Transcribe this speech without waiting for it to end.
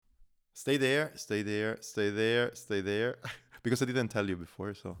Stay there, stay there, stay there, stay there. Because I didn't tell you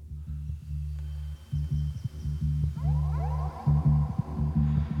before, so.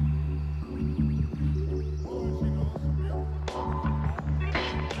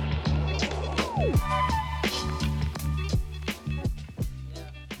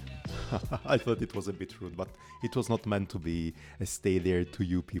 I thought it was a bit rude, but it was not meant to be a stay there to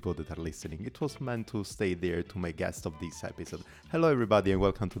you people that are listening. It was meant to stay there to my guest of this episode. Hello, everybody, and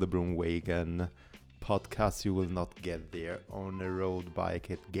welcome to the Broomwagon podcast. You will not get there on a road bike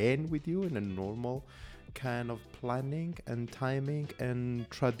again with you in a normal kind of planning and timing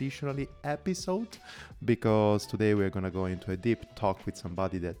and traditionally episode, because today we're gonna go into a deep talk with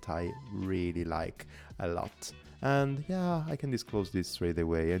somebody that I really like a lot. And yeah, I can disclose this straight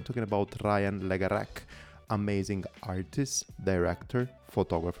away. I'm talking about Ryan Garrec, amazing artist, director,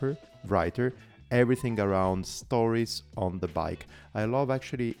 photographer, writer, everything around stories on the bike. I love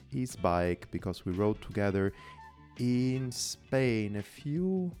actually his bike because we rode together in Spain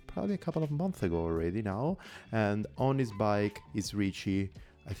probably a couple of months ago already now. And on his bike is Richie.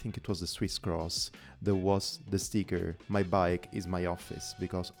 I think it was the Swiss Cross. There was the sticker, "My bike is my office,"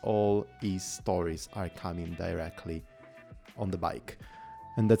 because all his stories are coming directly on the bike.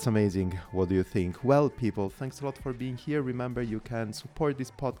 And that's amazing. What do you think? Well, people, thanks a lot for being here. Remember, you can support this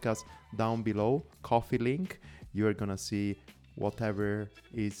podcast down below. Coffee link. You're gonna see whatever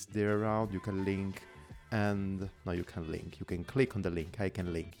is there around. You can link. And no, you can link. You can click on the link. I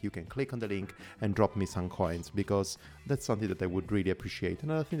can link. You can click on the link and drop me some coins, because that's something that I would really appreciate.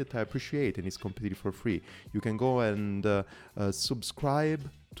 Another thing that I appreciate, and it's completely for free, you can go and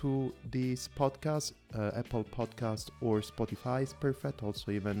subscribe to this podcast. Apple Podcast or Spotify is perfect.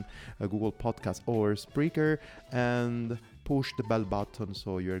 Also even Google Podcast or Spreaker, and push the bell button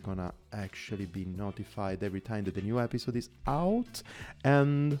so you're gonna actually be notified every time that the new episode is out.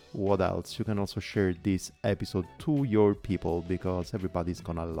 And what else? You can also share this episode to your people, because everybody's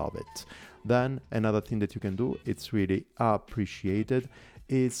gonna love it. Then another thing that you can do, it's really appreciated,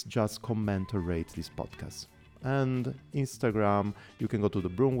 is just comment or rate this podcast. And Instagram, you can go to the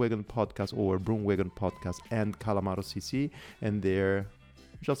Broomwagon Podcast or Broomwagon Podcast and Calamaro CC, and there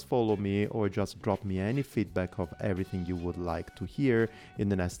just follow me or just drop me any feedback of everything you would like to hear in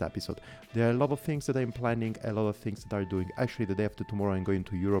the next episode. There are a lot of things that I'm planning, a lot of things that are doing. Actually, the day after tomorrow, I'm going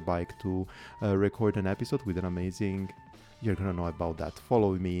to Eurobike to record an episode with an amazing... You're gonna know about that.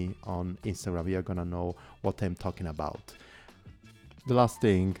 Follow me on Instagram. You're gonna know what I'm talking about. The last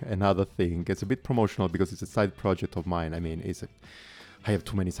thing, another thing, it's a bit promotional because it's a side project of mine. I mean, I have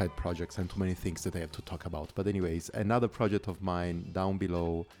too many side projects and too many things that I have to talk about. But anyways, another project of mine down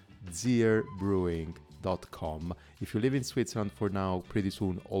below, zierbrewing.com. If you live in Switzerland for now, pretty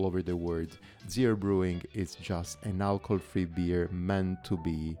soon all over the world, Zier Brewing is just an alcohol-free beer meant to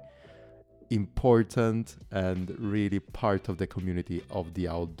be important and really part of the community of the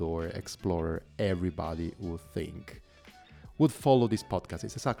outdoor explorer. Everybody would follow this podcast.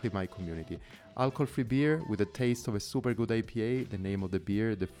 It's exactly my community. Alcohol-free beer with a taste of a super good IPA. The name of the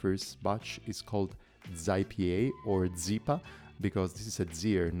beer, the first batch, is called ZIPA or Zipa, because this is a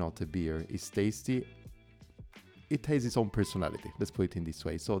Zier, not a beer. It's tasty. It has its own personality. Let's put it in this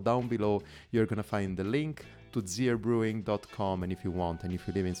way. So down below, you're going to find the link to zierbrewing.com, and if you want, and if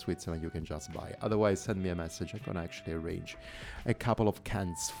you live in Switzerland, you can just buy. Otherwise, send me a message. I'm going to actually arrange a couple of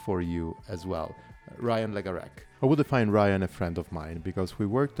cans for you as well. Ryan Garrec. I would define Ryan a friend of mine because we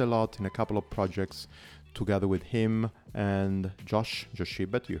worked a lot in a couple of projects together with him and Josh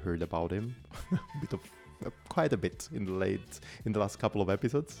Shibet. You heard about him quite a bit in the last couple of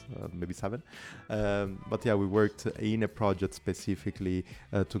episodes, maybe 7. But yeah, we worked in a project specifically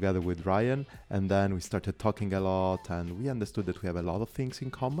together with Ryan, and then we started talking a lot, and we understood that we have a lot of things in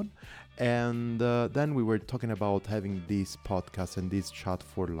common. And then we were talking about having this podcast and this chat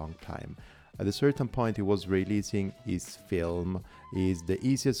for a long time. At a certain point, he was releasing his film, is The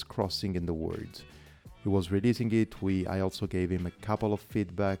Easiest Crossing in the World. He was releasing it. I also gave him a bit of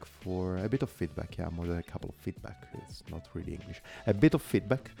feedback, more than a couple of feedback. It's not really English. A bit of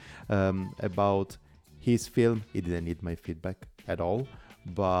feedback about his film. He didn't need my feedback at all,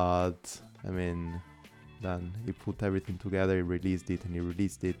 but I mean, then he put everything together, he released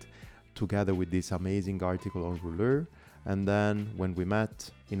it together with this amazing article on Rouleur. And then when we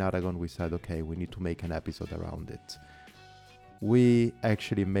met in Aragon, we said, okay, we need to make an episode around it. We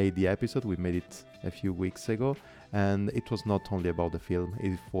actually made the episode. We made it a few weeks ago, and it was not only about the film.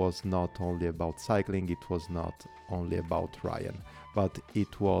 It was not only about cycling. It was not only about Ryan, but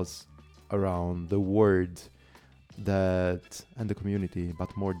it was around the word and the community,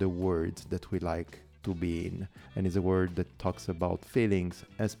 but more the word that we like to be in, and it's a word that talks about feelings,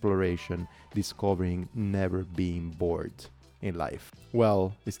 exploration, discovering, never being bored in life.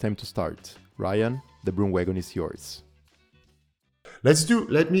 Well, it's time to start. Ryan, the broom wagon is yours.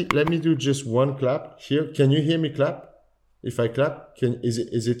 Let me do just one clap here. Can you hear me clap? If I clap,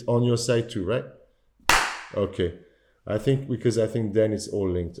 is it on your side too, right? Okay. I think then it's all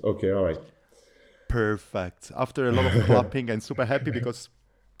linked. Okay, all right. Perfect. After a lot of clapping, I'm super happy because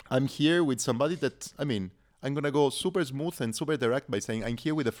I'm here with somebody that, I'm going to go super smooth and super direct by saying I'm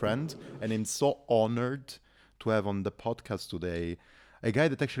here with a friend, and I'm so honored to have on the podcast today a guy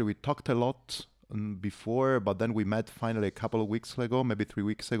that actually we talked a lot before, but then we met finally a couple of weeks ago, maybe 3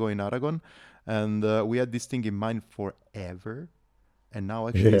 weeks ago in Aragon, and we had this thing in mind forever, and now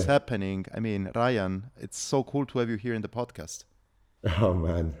actually it's happening. Ryan, it's so cool to have you here in the podcast. Oh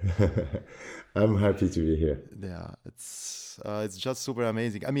man, I'm happy to be here. Yeah, it's just super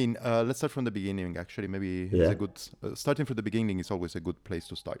amazing. Let's start from the beginning. Actually, maybe it's a good starting from the beginning is always a good place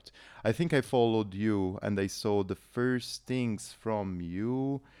to start. I think I followed you and I saw the first things from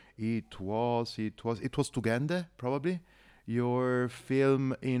you. It was Tugende, probably your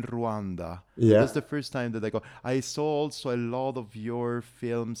film in Rwanda. Yeah. That's the first time that I saw also a lot of your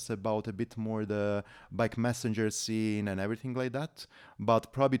films about a bit more the bike messenger scene and everything like that.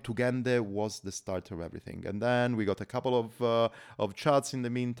 But probably Tugende was the start of everything. And then we got a couple of chats in the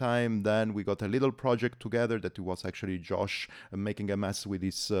meantime. Then we got a little project together that was actually Josh making a mess with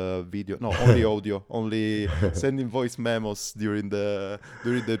his video. No, only audio, only sending voice memos during the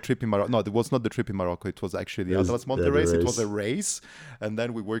trip in Morocco. No, it was not the trip in Morocco. It was actually the Atlas Monte race. It was a race. And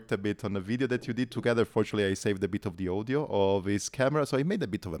then we worked a bit on a video that you did together. Fortunately, I saved a bit of the audio of his camera. So I made a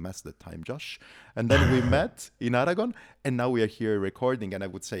bit of a mess that time, Josh. And then we met in Aragon. And now we are here recording. And I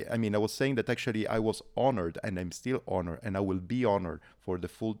would say, I was saying that actually I was honored and I'm still honored and I will be honored for the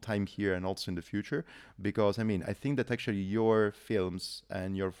full time here and also in the future. Because, I think that actually your films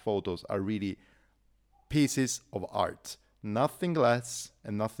and your photos are really pieces of art. Nothing less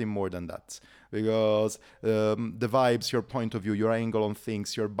and nothing more than that. Because the vibes, your point of view, your angle on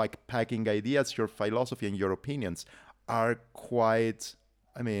things, your bikepacking ideas, your philosophy and your opinions are quite,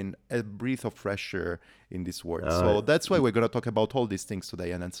 a breath of fresh air in this world. So that's why we're going to talk about all these things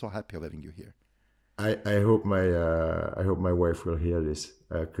today. And I'm so happy of having you here. I hope my wife will hear this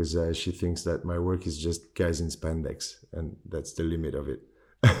because she thinks that my work is just guys in spandex and that's the limit of it.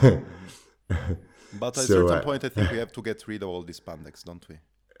 But at a certain point, I think we have to get rid of all these spandex, don't we?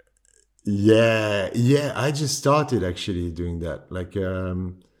 Yeah. I just started actually doing that.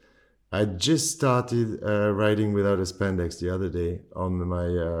 I just started riding without a spandex the other day on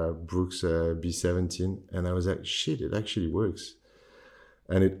my Brooks B17, and I was like, shit, it actually works,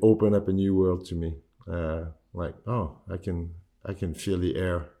 and it opened up a new world to me. I can feel the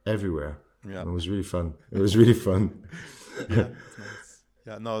air everywhere. Yeah, it was really fun. Yeah, it's nice.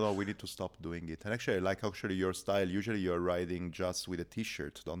 Yeah, no, we need to stop doing it. And actually, I like your style. Usually you're riding just with a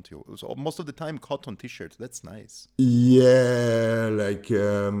t-shirt, don't you? So most of the time, cotton t-shirt. That's nice. Yeah,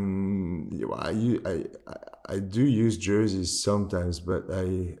 I do use jerseys sometimes, but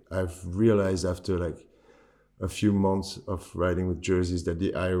I've realized after a few months of riding with jerseys that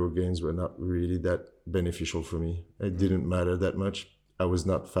the aero gains were not really that beneficial for me. It didn't matter that much. I was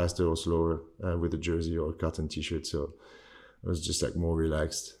not faster or slower with a jersey or a cotton t-shirt, so I was just more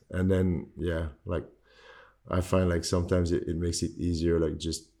relaxed. And then I find sometimes it makes it easier,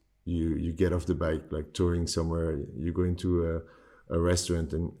 just you get off the bike, touring somewhere, you go into a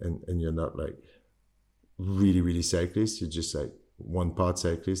restaurant and you're not really, really cyclist, you're just one part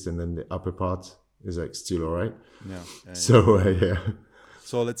cyclist, and then the upper part is still all right. Yeah.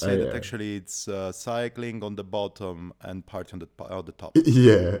 So let's say that actually it's cycling on the bottom and party on the top.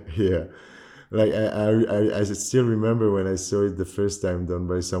 Yeah. I still remember when I saw it the first time done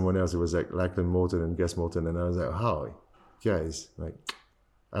by someone else. It was Lachlan Morton and Gus Morton, and I was like, "How, guys?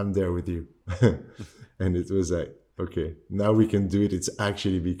 I'm there with you." And it was okay, now we can do it. It's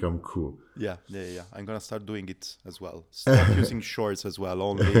actually become cool. Yeah. I'm gonna start doing it as well. Start using shorts as well.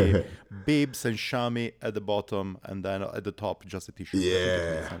 Only bibs and chamois at the bottom, and then at the top just a t-shirt.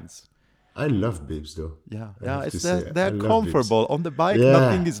 Yeah. I love bibs though. Yeah, they're comfortable. On the bike,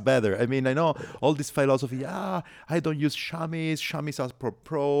 nothing is better. I know all this philosophy. Yeah, I don't use chamois. Chamois are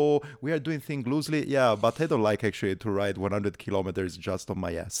pro. We are doing things loosely. Yeah, but I don't like actually to ride 100 kilometers just on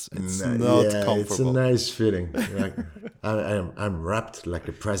my ass. It's not comfortable. It's a nice feeling. I'm wrapped like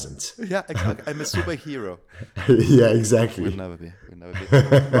a present. Yeah, exactly. I'm a superhero. Yeah, exactly. We'll never be.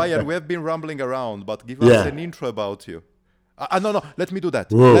 Ryan, we have been rambling around, but give us an intro about you. No, let me do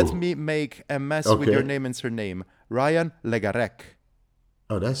that. Whoa. Let me make a mess with your name and surname. Ryan Le Garrec.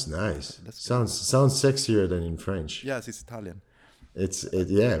 Oh, that's nice. That's good. Sounds sexier than in French. Yes, it's Italian.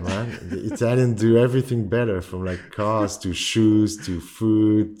 Yeah, man. The Italians do everything better, from like cars to shoes to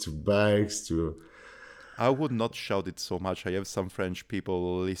food to bikes to. I would not shout it so much. I have some French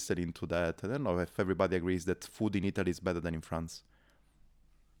people listening to that. I don't know if everybody agrees that food in Italy is better than in France.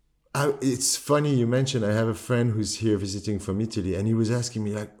 It's funny you mentioned. I have a friend who's here visiting from Italy, and he was asking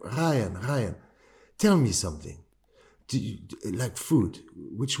me like, Ryan, tell me something. Do you like food?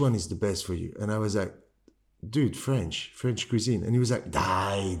 Which one is the best for you? And I was like, dude, French cuisine. And he was like,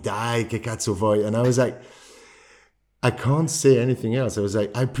 dai, che cazzo vuoi? And I was like, I can't say anything else. I was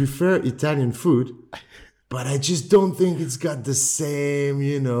like, I prefer Italian food, but I just don't think it's got the same,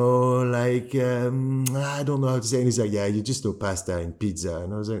 like, I don't know how to say it. And he's like, yeah, you just know pasta and pizza.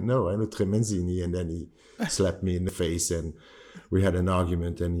 And I was like, no, I know Tremenzini. And then he slapped me in the face, and we had an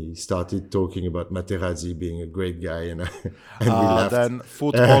argument, and he started talking about Materazzi being a great guy, and we laughed. Then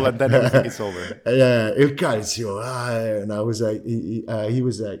football, and then everything is over. Yeah, Il Calcio. And I was like, he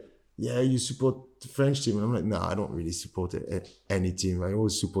was like, yeah, you support the French team. And I'm like, no, I don't really support any team. I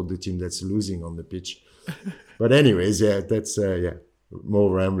always support the team that's losing on the pitch. But anyways, yeah, that's,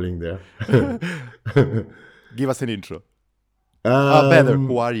 more rambling there. Give us an intro. Better,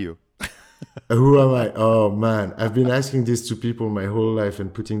 who are you? Who am I? Oh man, I've been asking this to people my whole life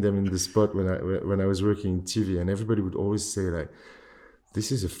and putting them in the spot when I was working in TV, and everybody would always say like,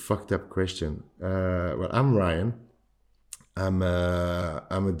 "This is a fucked up question." Well, I'm Ryan. I'm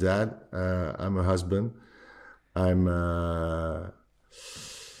a dad. I'm a husband. I'm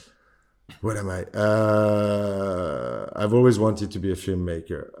what am I? I've always wanted to be a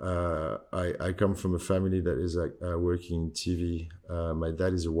filmmaker. I come from a family that is like working in TV. My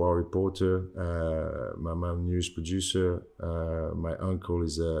dad is a war reporter. My mom, news producer. My uncle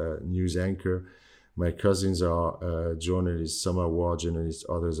is a news anchor. My cousins are journalists. Some are war journalists.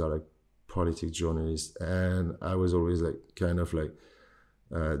 Others are like politics journalists. And I was always like kind of like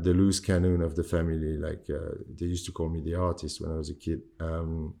the loose cannon of the family. Like they used to call me the artist when I was a kid.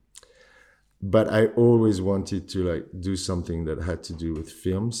 But I always wanted to like do something that had to do with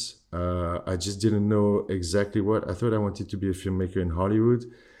films. I just didn't know exactly what. I thought I wanted to be a filmmaker in Hollywood.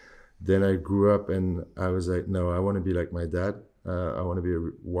 Then I grew up and I was like, no, I want to be like my dad. I want to be a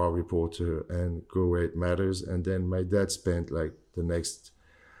war reporter and go where it matters. And then my dad spent like the next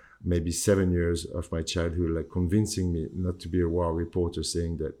maybe 7 years of my childhood like convincing me not to be a war reporter,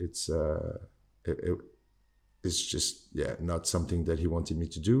 saying that it's just not something that he wanted me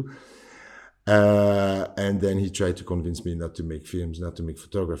to do. And then he tried to convince me not to make films, not to make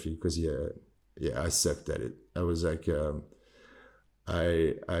photography, because I sucked at it. I was like,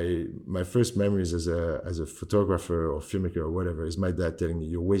 my first memories as a photographer or filmmaker or whatever is my dad telling me,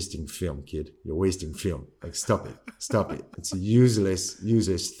 "You're wasting film, kid. You're wasting film. Like, stop it. It's a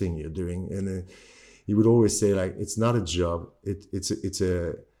useless thing you're doing." And he would always say like, "It's not a job.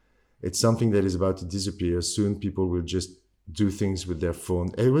 It's something that is about to disappear. Soon people will just do things with their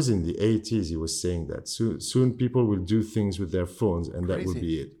phone." It was in the 80s he was saying that. Soon people will do things with their phones, and Crazy. that will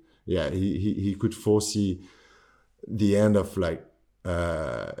be it. Yeah, he could foresee the end of like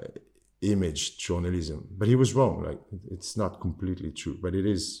image journalism, but he was wrong. Like, it's not completely true, but it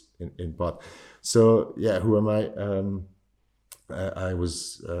is in part. So yeah, who am I? I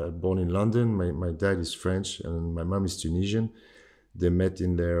was born in London. My dad is French and my mom is Tunisian. They met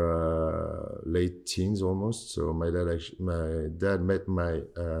in their late teens almost. So my dad met my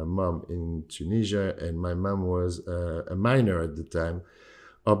mom in Tunisia, and my mom was a minor at the time.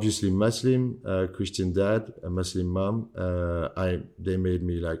 Obviously Muslim, Christian dad, a Muslim mom. They made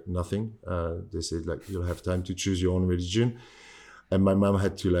me like nothing. They said like, "You'll have time to choose your own religion." And my mom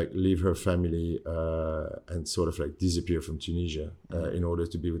had to like leave her family and sort of like disappear from Tunisia in order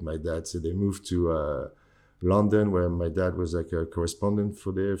to be with my dad. So they moved to London, where my dad was like a correspondent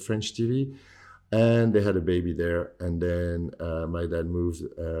for the French TV, and they had a baby there. And then my dad moved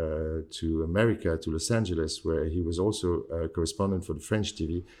to America, to Los Angeles, where he was also a correspondent for the French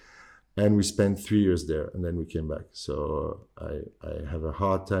TV. And we spent 3 years there, and then we came back. So I have a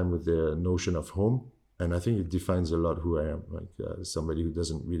hard time with the notion of home, and I think it defines a lot who I am, like somebody who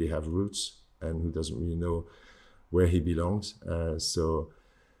doesn't really have roots and who doesn't really know where he belongs. So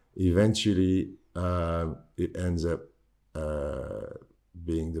eventually it ends up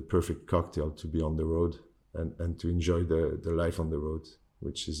being the perfect cocktail to be on the road and to enjoy the life on the road,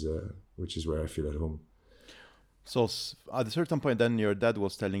 which is where I feel at home. So at a certain point, then your dad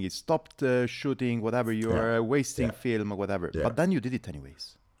was telling you, "Stop shooting, whatever, you're wasting film or whatever." Yeah. But then you did it anyways.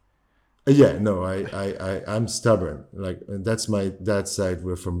 Yeah, no, I'm stubborn. Like, and that's my dad's side.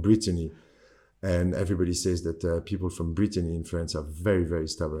 We're from Brittany, And everybody says that people from Brittany in France are very, very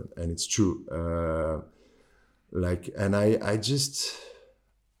stubborn, and it's true. And I just,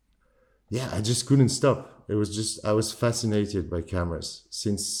 yeah, I just couldn't stop. It was just, I was fascinated by cameras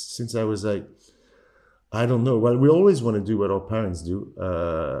since I was like, I don't know. Well, we always want to do what our parents do.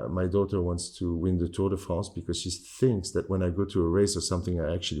 My daughter wants to win the Tour de France because she thinks that when I go to a race or something,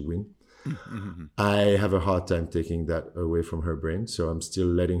 I actually win. I have a hard time taking that away from her brain, so I'm still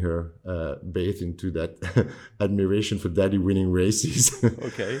letting her bathe into that admiration for daddy winning races.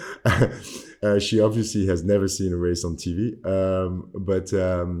 Okay. She obviously has never seen a race on TV,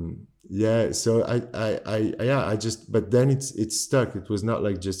 yeah. So I just, but then it's stuck. It was not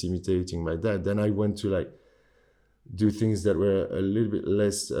like just imitating my dad. Then I went to like do things that were a little bit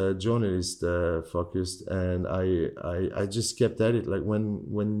less journalist focused, and I just kept at it. Like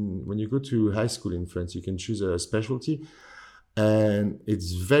when you go to high school in France, you can choose a specialty, and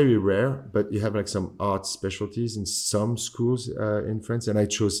it's very rare, but you have like some art specialties in some schools in France, and I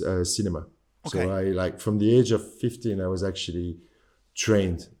chose cinema. Okay. So I, like, from the age of 15, I was actually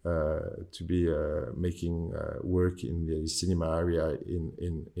trained to be making work in the cinema area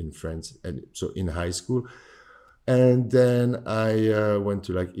in France, and so in high school. And then I went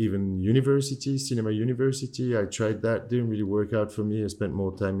to like even university, cinema university. I tried that, didn't really work out for me. I spent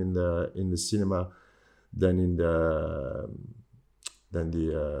more time in the cinema than in the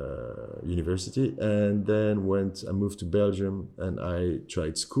university. And then I moved to Belgium, and I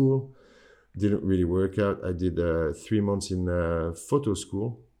tried school. Didn't really work out. I did 3 months in photo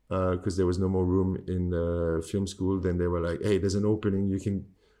school because there was no more room in film school. Then they were like, hey, there's an opening, you can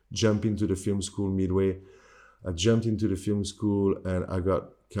jump into the film school midway. I jumped into the film school, and I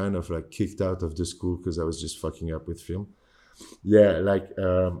got kind of like kicked out of the school because I was just fucking up with film. Yeah, like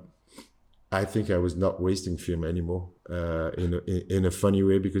I think I was not wasting film anymore in a funny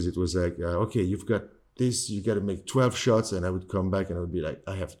way, because it was like, okay, you've got this, you got to make 12 shots, and I would come back and I would be like,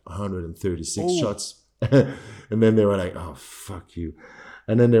 I have 136 shots. And then they were like, oh, fuck you.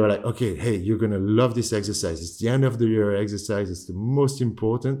 And then they were like, okay, hey, you're going to love this exercise. It's the end of the year exercise. It's the most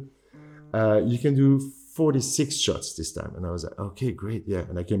important. You can do 46 shots this time. And I was like, okay, great. Yeah.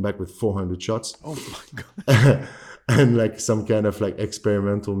 And I came back with 400 shots. Oh my God. And like some kind of like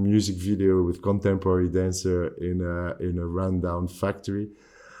experimental music video with contemporary dancer in a rundown factory.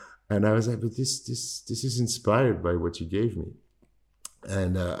 And I was like, but this is inspired by what you gave me.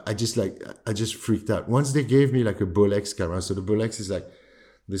 And I just freaked out. Once they gave me like a Bolex camera. So the Bolex is like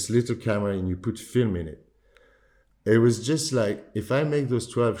this little camera, and you put film in it. It was just like, if I make those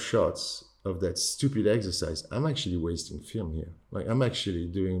 12 shots of that stupid exercise, I'm actually wasting film here. Like, I'm actually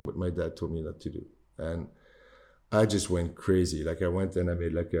doing what my dad told me not to do. And I just went crazy. Like, I went and I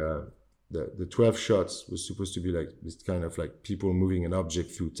made like the 12 shots was supposed to be like this kind of like people moving an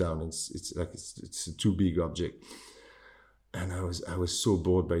object through town. It's a too big object. And I was so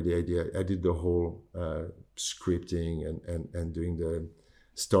bored by the idea. I did the whole scripting and doing the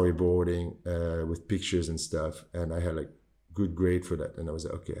storyboarding with pictures and stuff. And I had like good grade for that. And I was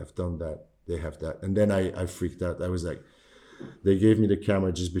like, okay, I've done that. They have that. And then I freaked out. I was like, they gave me the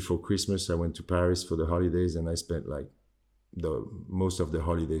camera just before Christmas. I went to Paris for the holidays, and I spent like most of the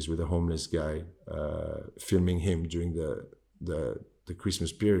holidays with a homeless guy, filming him during the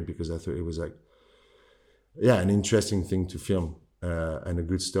Christmas period, because I thought it was like, yeah, an interesting thing to film and a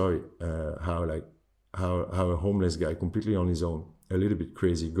good story. How a homeless guy completely on his own, a little bit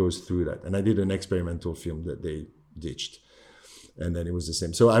crazy, goes through that. And I did an experimental film that they ditched, and then it was the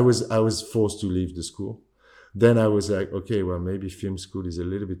same. So I was forced to leave the school. Then I was like, okay, well, maybe film school is a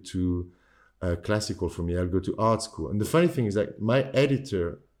little bit too classical for me. I'll go to art school. And the funny thing is, like, my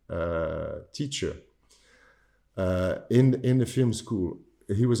editor teacher in the film school,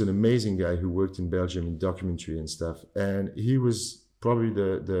 he was an amazing guy who worked in Belgium in documentary and stuff. And he was probably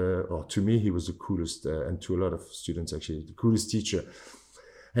or to me, he was the coolest, and to a lot of students actually, the coolest teacher.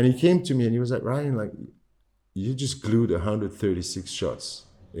 And he came to me and he was like, Ryan, like, you just glued 136 shots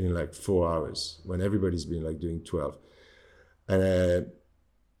in like 4 hours when everybody's been like doing 12. And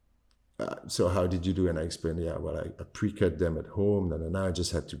so how did you do? And I explained, yeah, well, I pre-cut them at home, and I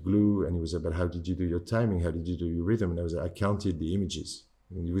just had to glue. And he was like, but how did you do your timing? How did you do your rhythm? And I was like, I counted the images.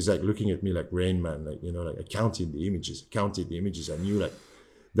 And he was like looking at me like Rain Man, like, you know, like, I counted the images. I knew like,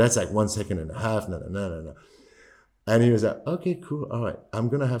 that's like 1.5 seconds. No. And he was like, okay, cool. All right. I'm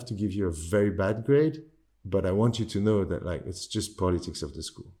going to have to give you a very bad grade, but I want you to know that like, it's just politics of the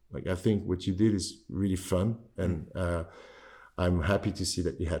school. Like, I think what you did is really fun. And I'm happy to see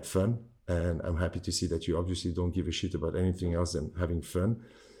that you had fun. And I'm happy to see that you obviously don't give a shit about anything else than having fun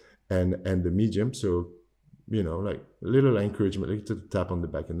and the medium. So like a little encouragement, a little tap on the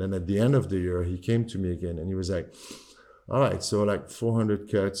back. And then at the end of the year, he came to me again and he was like, all right, so like 400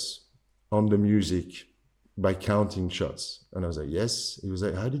 cuts on the music by counting shots. And I was like, yes. He was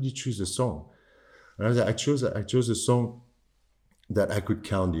like, how did you choose the song? And I was like, I chose a song that I could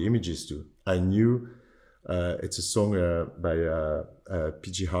count the images to. I knew it's a song by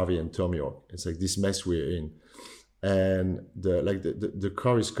PG Harvey and Tom York. It's like This Mess We're In. And the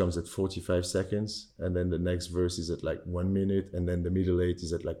chorus comes at 45 seconds, and then the next verse is at like 1 minute, and then the middle eight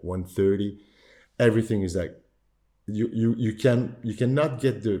is at like 1:30. Everything is like you cannot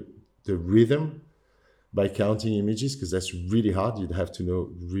get the rhythm by counting images, because that's really hard. You'd have to know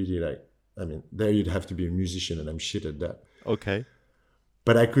really, like, I mean, there you'd have to be a musician, and I'm shit at that. Okay.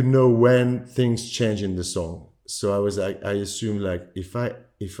 But I could know when things change in the song. So I was like, I assumed like if I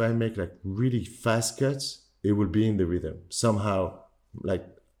make like really fast cuts, it will be in the rhythm somehow. Like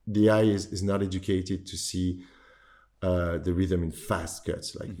the eye is not educated to see the rhythm in fast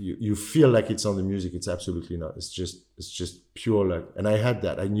cuts. Like you feel like it's on the music. It's absolutely not. It's just pure like. And I had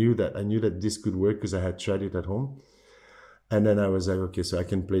that. I knew that this could work because I had tried it at home. And then I was like, okay, so I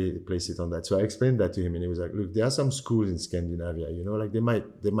can place it on that. So I explained that to him, and he was like, look, there are some schools in Scandinavia, like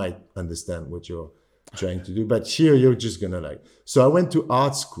they might understand what you're trying to do, but here you're just gonna like. So I went to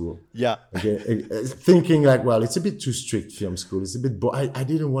art school. Yeah. Okay, thinking like, well, it's a bit too strict, film school. It's a bit. I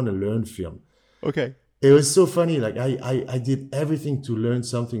didn't want to learn film. Okay. It was so funny. Like I did everything to learn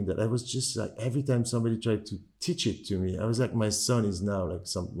something that I was just like, every time somebody tried to teach it to me, I was like, my son is now like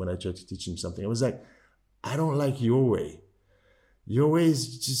when I tried to teach him something, I was like, I don't like your way. Your way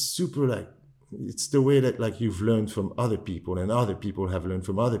is just super like, it's the way that like you've learned from other people and other people have learned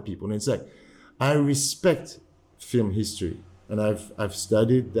from other people. And it's like, I respect film history, and I've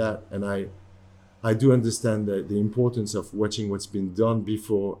studied that, and I do understand the importance of watching what's been done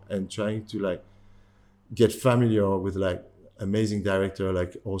before and trying to like get familiar with like amazing director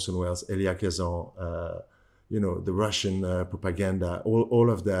like Orson Welles, Elia Kazan, the Russian propaganda, all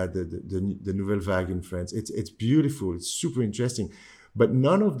of that, the Nouvelle Vague in France. It's beautiful. It's super interesting. But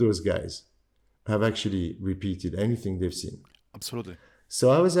none of those guys have actually repeated anything they've seen. Absolutely. So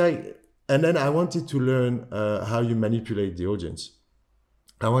I was like, and then I wanted to learn how you manipulate the audience.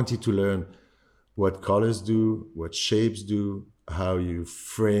 I wanted to learn what colors do, what shapes do, how you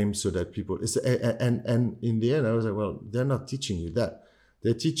frame so that people, and in the end, I was like, well, they're not teaching you that.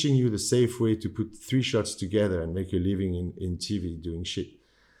 They're teaching you the safe way to put 3 shots together and make a living in TV doing shit.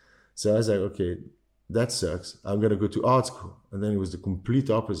 So I was like, okay, that sucks. I'm going to go to art school. And then it was the complete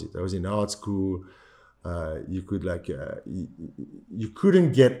opposite. I was in art school. You could like, you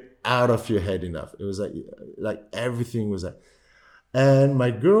couldn't get out of your head enough. It was like everything was like, and my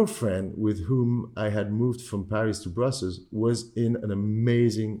girlfriend, with whom I had moved from Paris to Brussels, was in an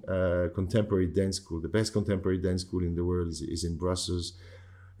amazing contemporary dance school. The best contemporary dance school in the world is in Brussels.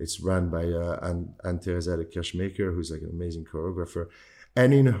 It's run by Anne-Theresa de Kirchmaker, who's like an amazing choreographer.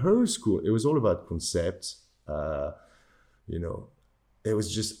 And in her school, it was all about concepts. It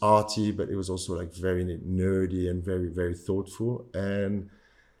was just arty, but it was also like very nerdy and very, very thoughtful. And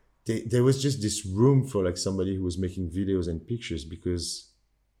there was just this room for like somebody who was making videos and pictures, because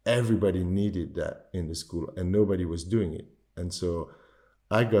everybody needed that in the school and nobody was doing it. And so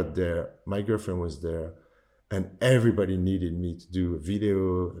I got there, my girlfriend was there, and everybody needed me to do a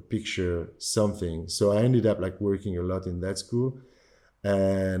video, a picture, something. So I ended up like working a lot in that school,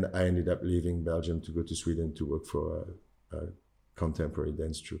 and I ended up leaving Belgium to go to Sweden to work for a contemporary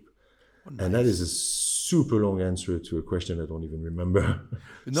dance troupe. Oh, nice. And that is a super long answer to a question I don't even remember.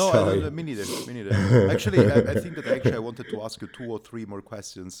 No, me neither. Actually, I think that I wanted to ask you 2 or 3 more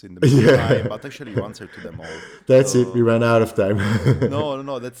questions in the meantime, but actually you answered to them all. That's it. We ran out of time.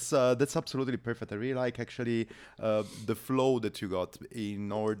 No. That's absolutely perfect. I really like actually the flow that you got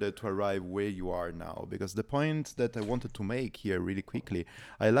in order to arrive where you are now. Because the point that I wanted to make here really quickly,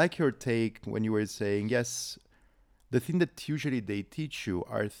 I like your take when you were saying, yes, the thing that usually they teach you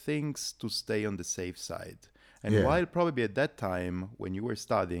are things to stay on the safe side. And while probably at that time when you were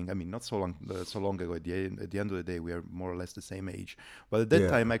studying, I mean, not so long ago, at the end of the day, we are more or less the same age. But at that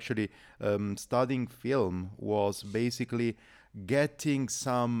time, actually, studying film was basically getting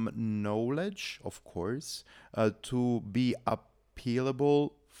some knowledge, of course, to be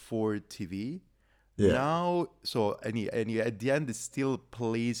appealable for TV. Yeah. Now, so at the end, it's still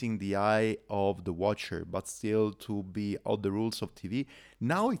pleasing the eye of the watcher, but still to be all the rules of TV.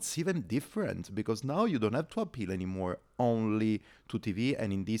 Now it's even different, because now you don't have to appeal anymore only to TV.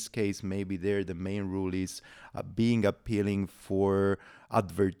 And in this case, maybe the main rule is being appealing for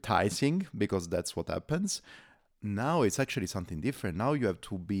advertising, because that's what happens. Now it's actually something different. Now you have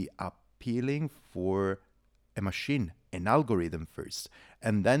to be appealing for a machine, an algorithm first,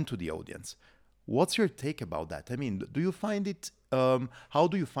 and then to the audience. What's your take about that? I mean, do you find it? How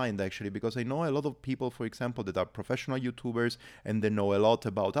do you find actually? Because I know a lot of people, for example, that are professional YouTubers and they know a lot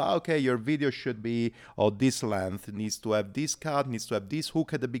about, okay, your video should be this length, needs to have this cut, needs to have this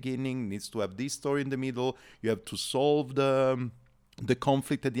hook at the beginning, needs to have this story in the middle. You have to solve the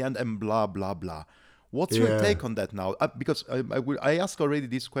conflict at the end, and blah blah blah. What's your Yeah, take on that now? Because I asked already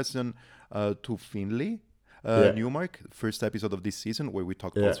this question to Finley yeah, Newmark, first episode of this season, where we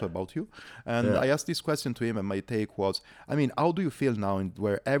talked yeah, also about you. And yeah. I asked this question to him, and my take was, I mean, how do you feel now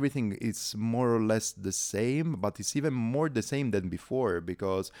where everything is more or less the same, but it's even more the same than before,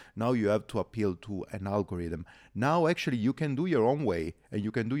 because now you have to appeal to an algorithm. Now, actually, you can do your own way and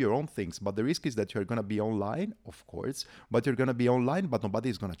you can do your own things, but the risk is that you're going to be online, of course, but you're going to be online, but nobody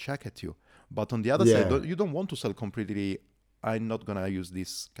is going to check at you. But on the other side, Yeah. you don't want to sell completely. I'm not gonna use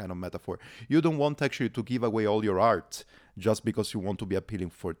this kind of metaphor. You don't want actually to give away all your art just because you want to be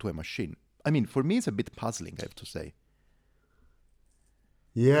appealing to a machine. I mean, for me, it's a bit puzzling, I have to say.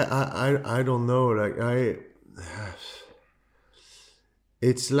 Yeah, I don't know. Like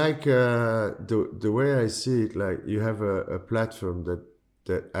it's like the way I see it. Like you have a platform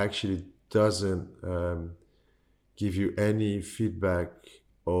that actually doesn't give you any feedback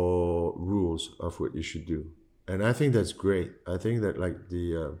or rules of what you should do, and I think that's great. I think that like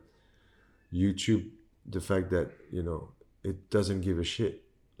the YouTube, the fact that it doesn't give a shit.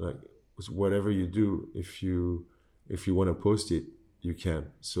 Like whatever you do, if you want to post it, you can.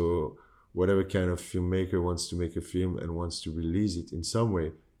 So whatever kind of filmmaker wants to make a film and wants to release it in some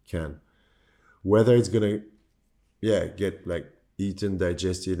way can. Whether it's gonna get like eaten,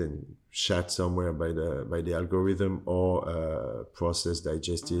 digested, and shot somewhere by the algorithm, or processed,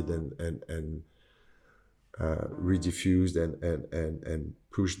 digested, and rediffused and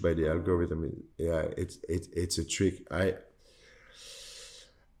pushed by the algorithm. Yeah, it's a trick.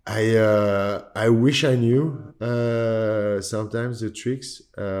 I wish I knew sometimes the tricks.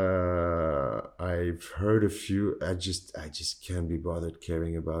 I've heard a few. I just can't be bothered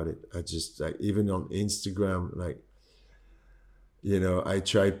caring about it. I just like, even on Instagram, like I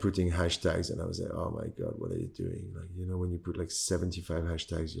tried putting hashtags and I was like, oh my God, what are you doing? Like, when you put like 75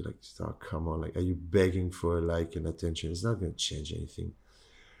 hashtags, you're like, oh, come on. Like, are you begging for a like and attention? It's not going to change anything.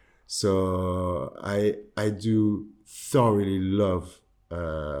 So I do thoroughly love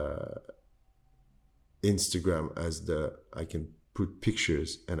Instagram as I can put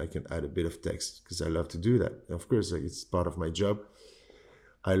pictures and I can add a bit of text because I love to do that. And of course, like, it's part of my job.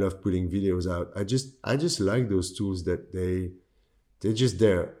 I love putting videos out. I just like those tools that they're just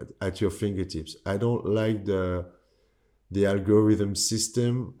there at your fingertips. I don't like the algorithm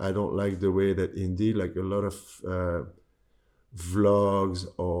system. I don't like the way that indeed, like a lot of vlogs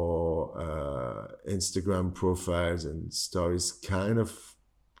or Instagram profiles and stories kind of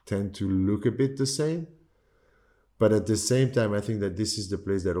tend to look a bit the same. But at the same time, I think that this is the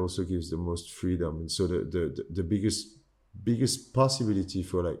place that also gives the most freedom. And so the biggest possibility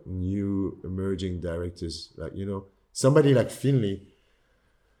for like new emerging directors, like somebody like Finley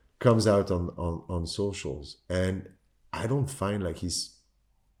comes out on socials, and I don't find like he's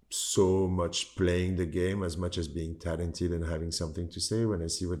so much playing the game as much as being talented and having something to say. When I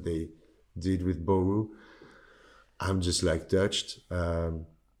see what they did with Bowu, I'm just like touched. So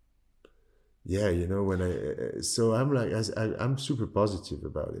I'm like, I'm super positive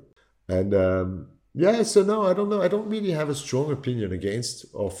about it. And so no, I don't know. I don't really have a strong opinion against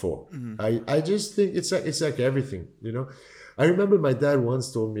or for. Mm-hmm. I just think it's like everything, I remember my dad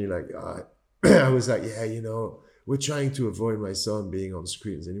once told me, like, I was like, we're trying to avoid my son being on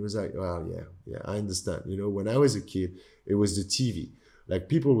screens. And he was like, well, yeah, I understand. When I was a kid, it was the TV. Like,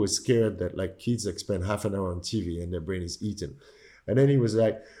 people were scared that like kids like spend half an hour on TV and their brain is eaten. And then he was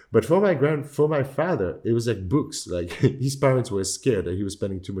like, but for my father, it was like books. Like, his parents were scared that he was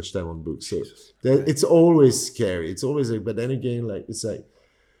spending too much time on books. So it's always scary. It's always like, but then again, like, it's like,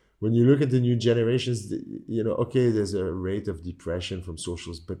 when you look at the new generations, okay, there's a rate of depression from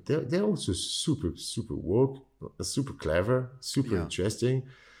socials, but they're also super, super woke, super clever, super interesting.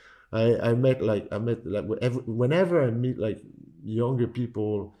 Whenever I meet like younger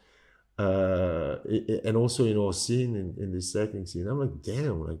people, and also in our scene, in the cycling scene, I'm like,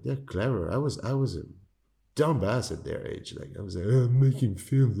 damn, like, they're clever. I was a dumb ass at their age. Like, I was like, I'm making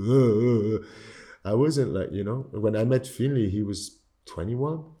films. I wasn't like, when I met Finley, he was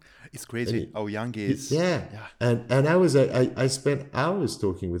 21. It's crazy how young he is. Yeah. And I was I spent hours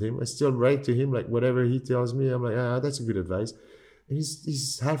talking with him. I still write to him, like, whatever he tells me, I'm like, that's a good advice. And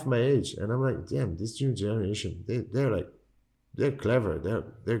he's half my age, and I'm like, damn, this new generation, they're clever,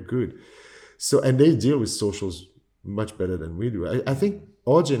 they're good. So, and they deal with socials much better than we do. I think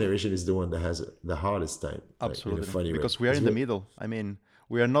our generation is the one that has the hardest time, like, in a Absolutely. funny way. Because we are in the middle. I mean,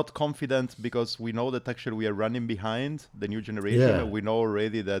 we are not confident because we know that actually we are running behind the new generation. Yeah, And we know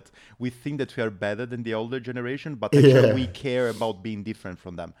already that we think that we are better than the older generation, but actually yeah, we care about being different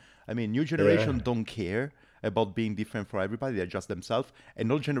from them. I mean, new yeah, generation don't care about being different for everybody. They're just themselves.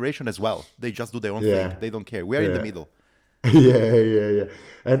 And old generation as well. They just do their own thing. yeah, They don't care. We are in the yeah. middle. Yeah.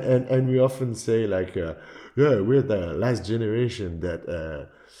 And we often say like, yeah, we're the last generation that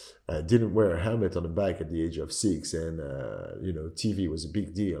didn't wear a helmet on the bike at the age of 6, and TV was a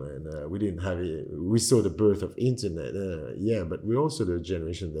big deal, and we didn't have it. We saw the birth of internet, yeah, but we're also the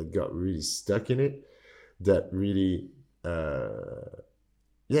generation that got really stuck in it, that really.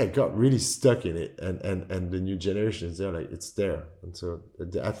 Yeah, got really stuck in it, and the new generations, they're like, it's there, and so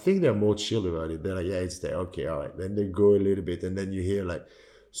I think they're more chill about it. They're like, yeah, it's there, okay, all right. Then they go a little bit, and then you hear like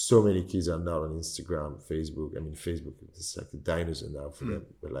so many kids are not on Instagram, Facebook. I mean, Facebook is like a dinosaur now for them,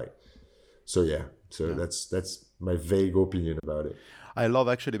 but like, so yeah, so Yeah. that's my vague opinion about it. I love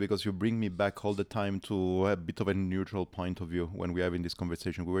actually because you bring me back all the time to a bit of a neutral point of view when we're having this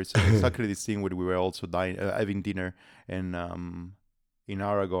conversation. We were saying exactly this thing when we were also having dinner in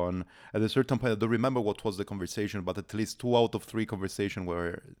Aragon. At a certain point, I don't remember what was the conversation, but at least 2 out of 3 conversations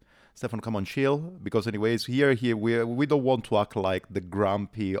were, Stefan, come on, chill. Because anyways, here we don't want to act like the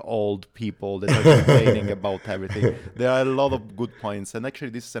grumpy old people that are complaining about everything. There are a lot of good points, and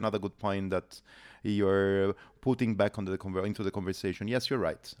actually, this is another good point that you're putting back on into the conversation. Yes, you're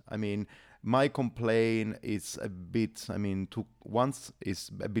right. I mean, my complaint is a bit. I mean, once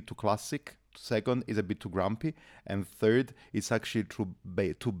is a bit too classic. Second is a bit too grumpy, and third is actually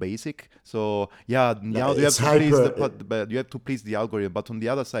too basic. So yeah, now you have It's to please hyper. but you have to please the algorithm. But on the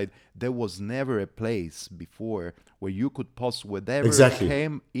other side, there was never a place before where you could post whatever Exactly.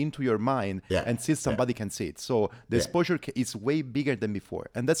 came into your mind Yeah, and still yeah, somebody can see it. So the yeah, exposure is way bigger than before,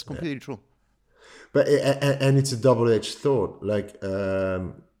 and that's yeah. completely true. But and it's a double-edged thought. Like,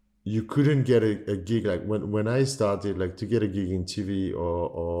 you couldn't get a gig like when I started, like, to get a gig in TV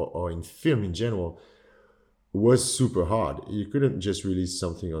or in film in general was super hard. You couldn't just release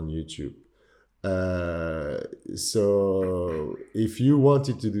something on YouTube. Uh, so if you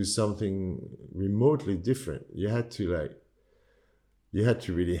wanted to do something remotely different, you had to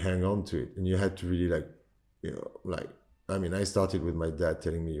really hang on to it, and you had to really, like, like, I mean, I started with my dad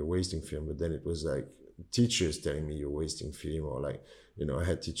telling me you're wasting film, but then it was like teachers telling me you're wasting film, or like, I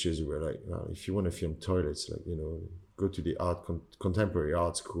had teachers who were like, oh, if you want to film toilets, like, go to the contemporary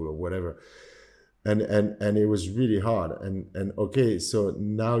art school or whatever. And it was really hard. And okay, so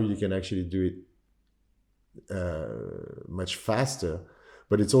now you can actually do it much faster,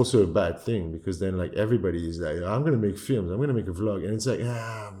 but it's also a bad thing, because then, like, everybody is like, I'm going to make films, I'm going to make a vlog, and it's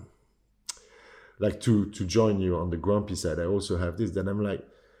like, to join you on the grumpy side, I also have this. Then I'm like,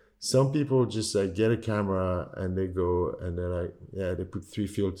 some people just like get a camera and they go and they're like, yeah, they put 3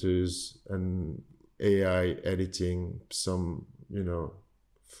 filters and AI editing, some,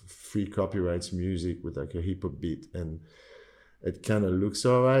 free copyrights music with like a hip hop beat, and it kind of looks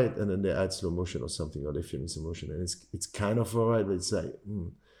all right, and then they add slow motion or something, or they film in slow motion, and it's kind of all right, but it's like,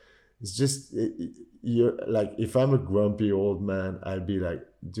 it's just, you're like, if I'm a grumpy old man, I'd be like,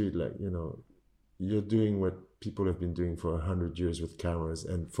 dude, like, you're doing what people have been doing for 100 years with cameras,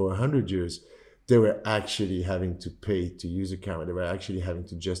 and for 100 years they were actually having to pay to use a camera. They were actually having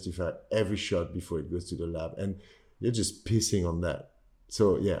to justify every shot before it goes to the lab, and you're just pissing on that.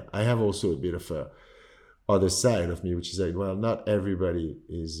 So yeah, I have also a bit of a other side of me, which is like, well, not everybody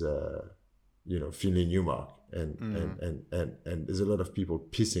is feeling Newmark, and there's a lot of people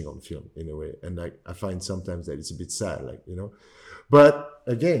pissing on film in a way, and like, I find sometimes that it's a bit sad, like, but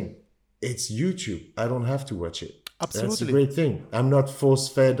again, it's YouTube. I don't have to watch it. That's a Absolutely. great thing. I'm not force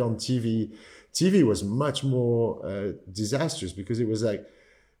fed on TV. TV was much more disastrous, because it was like,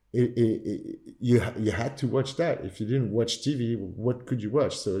 you had to watch that. If you didn't watch TV, what could you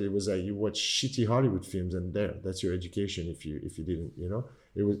watch? So it was like, you watch shitty Hollywood films, and that's your education. If you didn't,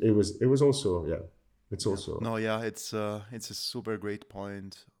 it was also, yeah, it's Yeah. also, No, yeah, it's a super great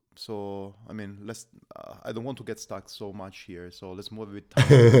point. So, I mean, let's. I don't want to get stuck so much here. So let's move a bit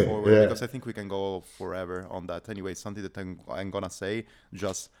time forward, yeah, because I think we can go forever on that. Anyway, something that I'm gonna say,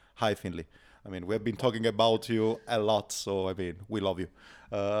 just hi, Finley. I mean, we've been talking about you a lot, so I mean, we love you.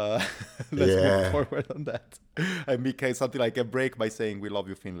 Uh, let's move yeah. forward on that. And BK, something like a break by saying we love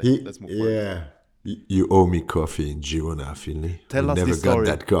you, Finley. Let's move forward. Yeah. You owe me coffee in Girona, Finley. We Tell us never the got story.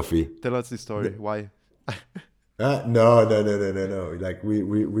 that coffee. Tell us the story. Why? No. Like,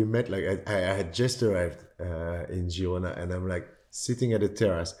 we met, like, I had just arrived in Girona, and I'm like sitting at a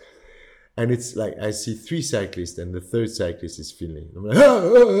terrace, And it's like I see three cyclists, and the third cyclist is filming. I'm like,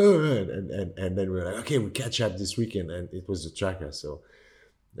 oh, oh, oh, and then we're like, okay, we catch up this weekend, and it was the tracker. So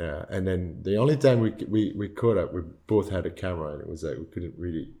and then the only time we caught up, we both had a camera, and it was like we couldn't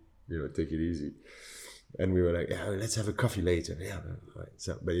really take it easy. And we were like, yeah, let's have a coffee later. Yeah, right.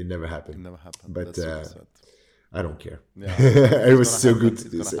 So, but it never happened. It never happened. But I don't care. Yeah, it was so happen. good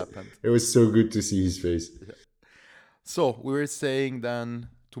to see. Happen. It was so good to see his face. Yeah. So we were saying then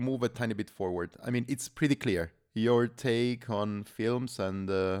to move a tiny bit forward. I mean, it's pretty clear. Your take on films and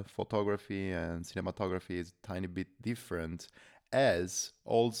photography and cinematography is a tiny bit different, as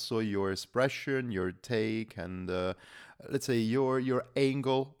also your expression, your take, and let's say your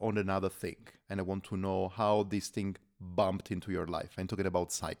angle on another thing. And I want to know how this thing bumped into your life. I'm talking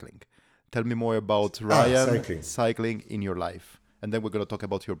about cycling. Tell me more about Ryan cycling in your life. And then we're going to talk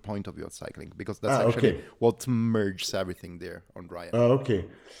about your point of view of cycling, because that's actually what merges everything there on Ryan. Okay.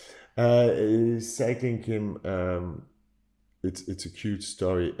 Cycling came, it's a cute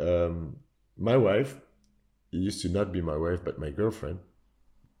story. My wife used to not be my wife, but my girlfriend.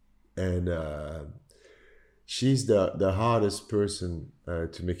 And she's the hardest person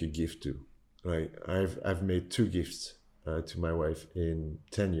to make a gift to. Like I've made 2 gifts to my wife in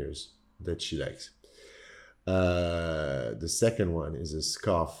 10 years that she likes. The second one is a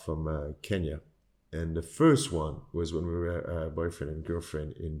scarf from Kenya. And the first one was when we were boyfriend and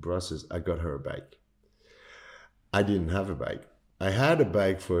girlfriend in Brussels. I got her a bike. I didn't have a bike. I had a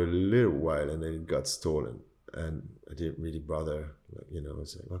bike for a little while, and then it got stolen. And I didn't really bother. I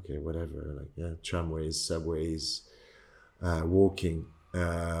was like, okay, whatever. Like, yeah, tramways, subways, walking.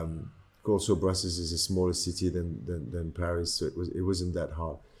 Also, Brussels is a smaller city than Paris, so it wasn't that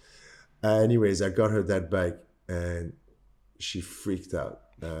hard. Anyways, I got her that bike, and she freaked out.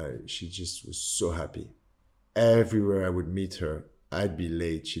 She just was so happy. Everywhere I would meet her, I'd be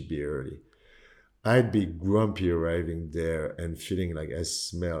late, she'd be early. I'd be grumpy arriving there and feeling like I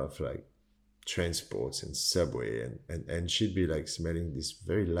smell of like transports and subway, and she'd be like smelling this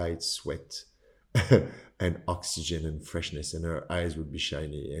very light sweat and oxygen and freshness, and her eyes would be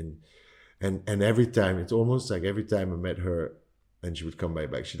shiny. And every time, it's almost like every time I met her and she would come by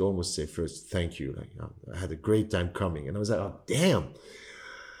back, she'd almost say first, thank you. Like, I had a great time coming. And I was like, oh, damn,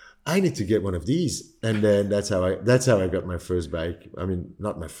 I need to get one of these. And then that's how I got my first bike. I mean,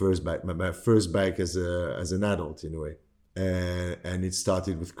 not my first bike, but my first bike as an adult in a way. And it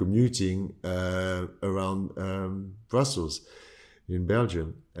started with commuting around Brussels in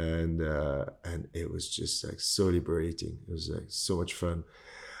Belgium. And it was just like so liberating. It was like so much fun.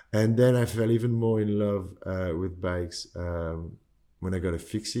 And then I fell even more in love with bikes when I got a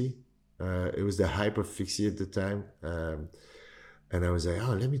fixie. It was the hype of fixie at the time. And I was like,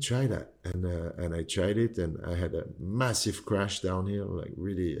 oh, let me try that. And I tried it, and I had a massive crash downhill, like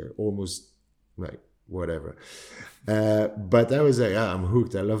really almost like whatever. But I was like, I'm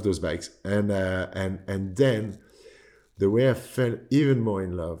hooked. I love those bikes. And then the way I fell even more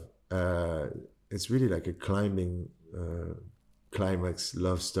in love, it's really like a climbing climax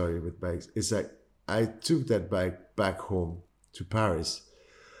love story with bikes. It's like I took that bike back home to Paris,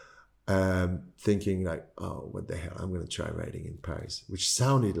 thinking like, oh, what the hell, I'm gonna try riding in Paris, which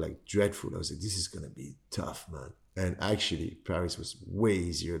sounded like dreadful. I was like, this is gonna be tough, man. And actually Paris was way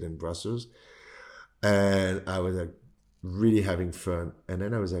easier than Brussels, and I was like really having fun. And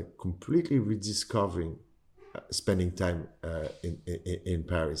then I was like completely rediscovering spending time in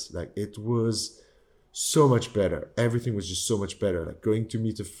Paris. Like, it was so much better. Everything was just so much better. Like going to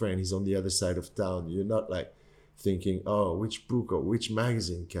meet a friend, he's on the other side of town. You're not like thinking, oh, which book or which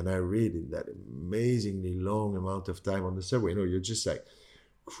magazine can I read in that amazingly long amount of time on the subway? No, you're just like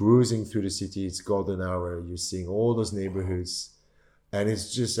cruising through the city. It's golden hour. You're seeing all those neighborhoods, and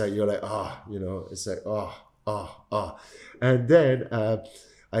it's just like, you're like, it's like, And then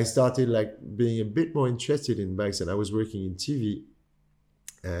I started like being a bit more interested in bikes, and I was working in TV.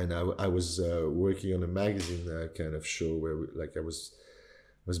 And I was working on a magazine kind of show where I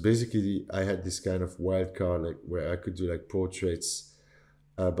was basically, I had this kind of wild card, like where I could do like portraits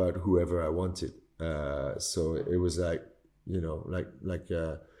about whoever I wanted. So it was like, like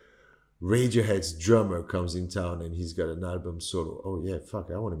Radiohead's drummer comes in town and he's got an album solo. Oh yeah,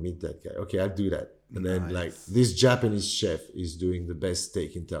 fuck, I want to meet that guy. Okay, I'll do that. And then like this Japanese chef is doing the best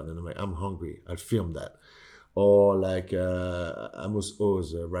steak in town, and I'm like, I'm hungry, I'll film that. Or like Amos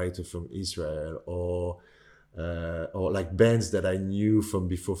Oz, a writer from Israel, or like bands that I knew from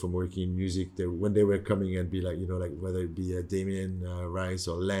before from working in music. When they were coming and be like, like whether it be Damien Rice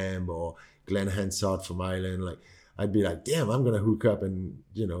or Lamb or Glenn Hansard from Ireland, like I'd be like, damn, I'm gonna hook up and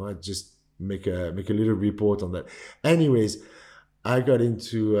I'd just make a little report on that. Anyways, I got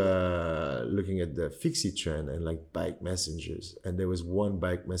into looking at the fixie trend and like bike messengers. And there was one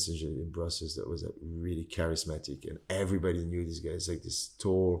bike messenger in Brussels that was like really charismatic, and everybody knew this guy. It's like this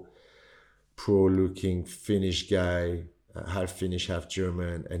tall, pro-looking Finnish guy, half Finnish, half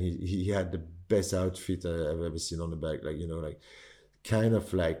German, and he had the best outfit I've ever seen on the bike. Like, you know, like kind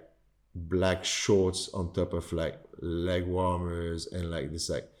of like black shorts on top of like leg warmers, and like this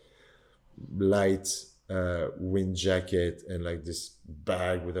like light wind jacket, and like this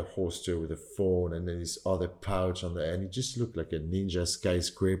bag with a holster with a phone, and then this other pouch on the end. He just looked like a ninja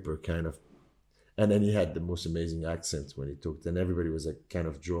skyscraper kind of. And then he had the most amazing accent when he talked, and everybody was like kind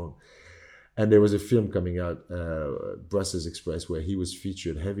of drawn. And there was a film coming out, Brussels Express, where he was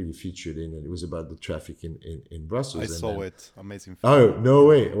heavily featured in, and it was about the traffic in Brussels. I saw it. Amazing film. Oh, no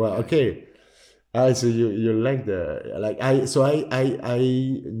way. Well, okay. So you like I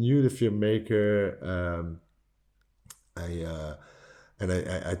knew the filmmaker.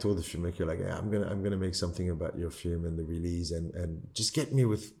 I told the filmmaker, like, I'm gonna make something about your film and the release, and just get me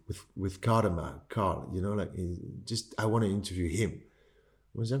with Carl, you know, like, I want to interview him.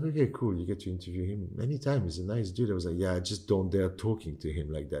 I was like, okay, cool. You get to interview him anytime. He's a nice dude. I was like, yeah, I just don't dare talking to him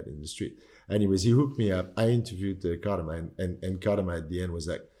like that in the street. Anyways, he hooked me up. I interviewed Kadama, and Kadama at the end was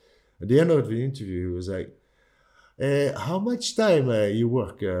like, at the end of the interview, he was like, how much time you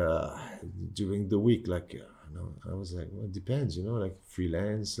work during the week? Like, I was like, well, it depends, you know, like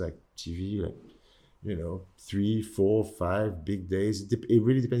freelance, like TV, like, you know, 3, 4, 5 big days. It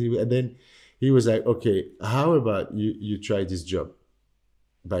really depends. And then he was like, okay, how about you try this job,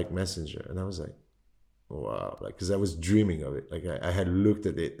 bike messenger? And I was like, wow, like, because I was dreaming of it. Like, I had looked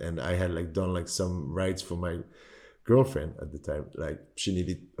at it, and I had like done like some rides for my girlfriend at the time. Like, she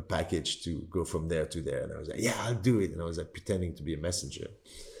needed a package to go from there to there, and I was like, yeah, I'll do it. And I was like pretending to be a messenger.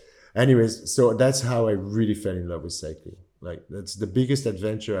 Anyways, so that's how I really fell in love with cycling. Like, that's the biggest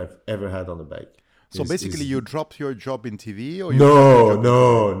adventure I've ever had on a bike. So basically, you dropped your job in TV, or No.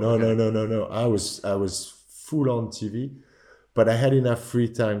 I was full on TV, but I had enough free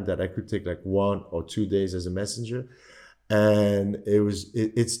time that I could take like 1 or 2 days as a messenger, and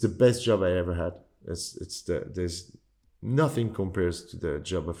it's the best job I ever had. There's nothing compares to the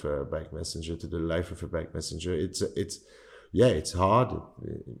job of a bike messenger, to the life of a bike messenger. It's hard.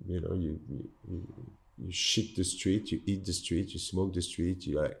 You know, you shit the street, you eat the street, you smoke the street,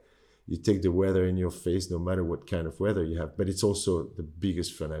 you take the weather in your face, no matter what kind of weather you have. But it's also the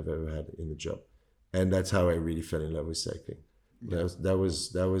biggest fun I've ever had in the job, and that's how I really fell in love with cycling. That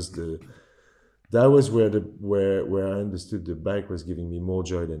was where I understood the bike was giving me more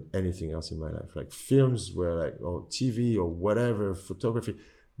joy than anything else in my life. Like, films were like, or TV or whatever, photography,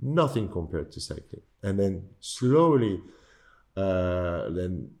 nothing compared to cycling. And then slowly,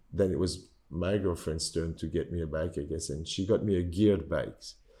 then it was my girlfriend's turn to get me a bike, I guess, and she got me a geared bike,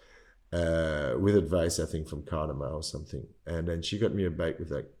 with advice, I think, from Karma or something. And then she got me a bike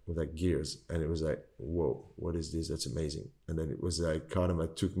with gears, and it was like, whoa, what is this? That's amazing. And then it was like Karma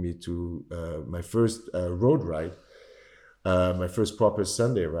took me to my first road ride, my first proper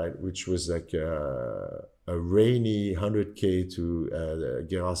Sunday ride, which was like a rainy 100K to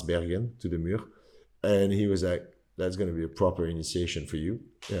Gerardsbergen, to the Muur. And he was like, that's going to be a proper initiation for you.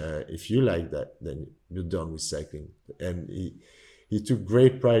 If you like that, then you're done with cycling. And he took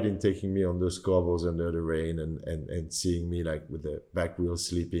great pride in taking me on those cobbles under the rain, and seeing me like with the back wheel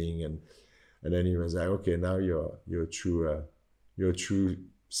sleeping, and then he was like, okay, now you're a true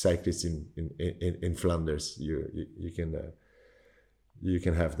cyclist in Flanders. You can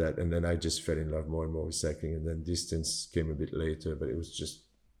have that. And then I just fell in love more and more with cycling, and then distance came a bit later, but it was just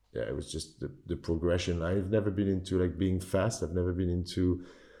the progression. I've never been into like being fast. I've never been into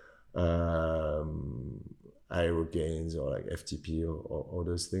aero gains or like FTP or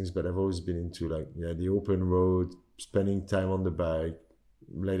those things, but I've always been into like, the open road, spending time on the bike,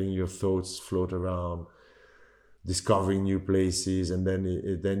 letting your thoughts float around, discovering new places. And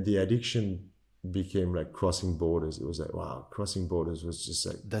then then the addiction became like crossing borders. It was like, wow, crossing borders was just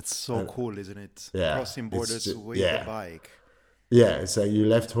like, that's so cool, isn't it? Yeah, Crossing borders with the bike. Yeah, it's like you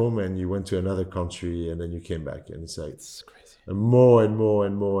left home and you went to another country, and then you came back, and it's like, it's crazy. And more and more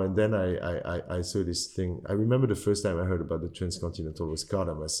and more. And then I saw this thing. I remember the first time I heard about the Transcontinental was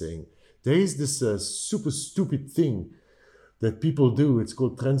Kadama saying, there is this super stupid thing that people do. It's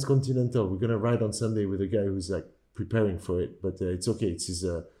called Transcontinental. We're going to ride on Sunday with a guy who's like preparing for it, but it's okay. It's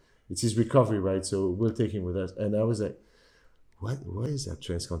his recovery ride, so we'll take him with us. And I was like, what is that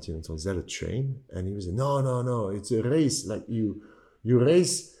Transcontinental? Is that a train? And he was like, no, it's a race. Like you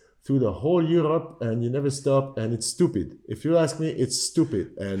race through the whole Europe, and you never stop, and it's stupid. If you ask me, it's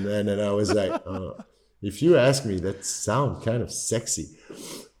stupid. And I was like, If you ask me, that sound kind of sexy.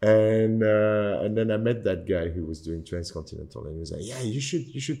 And then I met that guy who was doing transcontinental, and he was like, "Yeah, you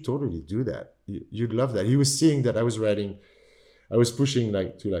should totally do that. You'd love that." He was seeing that I was pushing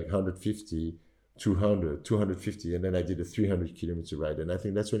like to like 150, 200, 250, and then I did a 300-kilometer ride, and I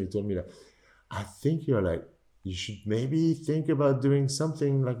think that's when he told me that I think you should maybe think about doing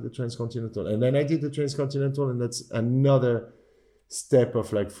something like the transcontinental. And then I did the transcontinental, and that's another step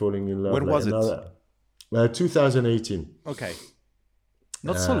of like falling in love. When like was it? another, 2018. Okay.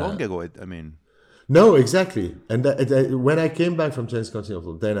 Not so long ago, I mean. No, exactly. And when I came back from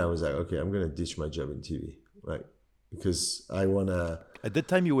transcontinental, then I was like, okay, I'm gonna ditch my job in TV, like, because I wanna. At that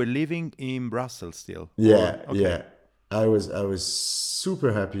time, you were living in Brussels still. Yeah, Okay. yeah. I was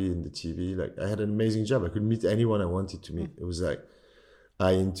super happy in the TV. Like, I had an amazing job. I could meet anyone I wanted to meet. It was like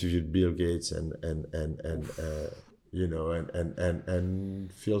I interviewed Bill Gates and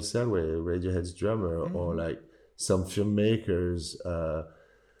Phil Selway, Radiohead's drummer, or like some filmmakers,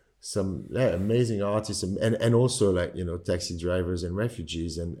 some amazing artists, and also like taxi drivers and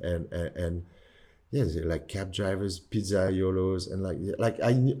refugees and yeah, like cab drivers, pizza yolos, and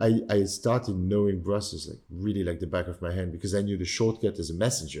I started knowing Brussels like really like the back of my hand, because I knew the shortcut as a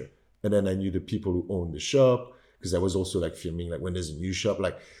messenger, and then I knew the people who owned the shop, because I was also like filming like when there's a new shop.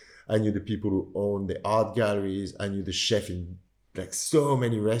 Like, I knew the people who own the art galleries. I knew the chef in like so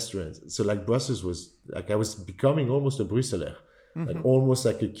many restaurants. So like Brussels was like, I was becoming almost a Bruxeller, like almost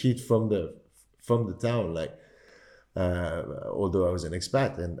like a kid from the town, like. Although I was an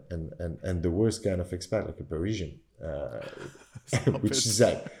expat and the worst kind of expat, like a Parisian,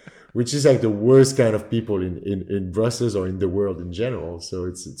 which is like the worst kind of people in Brussels or in the world in general. So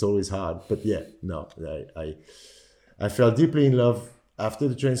it's always hard. But yeah, no, I fell deeply in love after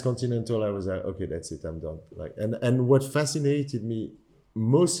the transcontinental. I was like, okay, that's it, I'm done. Like, and what fascinated me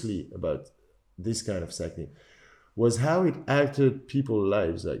mostly about this kind of cycling was how it altered people's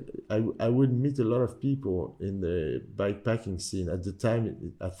lives. Like, I would meet a lot of people in the bikepacking scene at the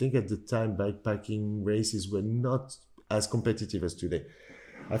time. I think at the time bikepacking races were not as competitive as today.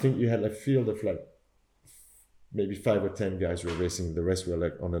 I think you had a field of like maybe 5 or 10 guys were racing. The rest were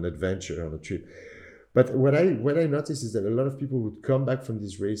like on an adventure, on a trip. But what I noticed is that a lot of people would come back from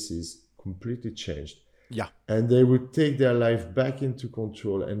these races completely changed. Yeah. And they would take their life back into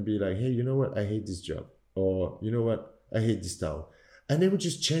control and be like, hey, you know what? I hate this job. Or, you know what, I hate this town. And they would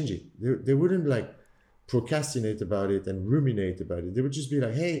just change it. They wouldn't like procrastinate about it and ruminate about it. They would just be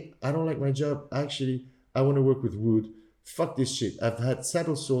like, hey, I don't like my job. Actually, I want to work with wood. Fuck this shit. I've had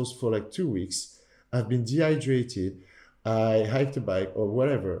saddle sores for like 2 weeks. I've been dehydrated. I hiked a bike or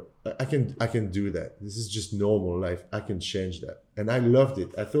whatever. I can do that. This is just normal life. I can change that. And I loved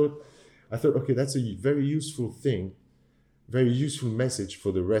it. I thought, okay, that's a very useful thing, very useful message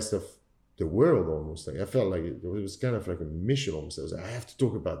for the rest of the world almost. Like, I felt like it was kind of like a mission almost. I was like, I have to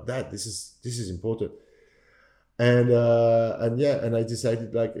talk about that. This is important. And I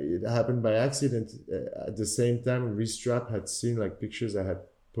decided, like, it happened by accident. At the same time, Restrap had seen like pictures I had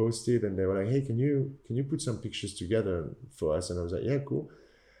posted, and they were like, hey, can you put some pictures together for us? And I was like, yeah, cool.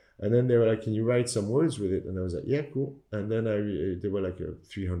 And then they were like, can you write some words with it? And I was like, yeah, cool. And then they were like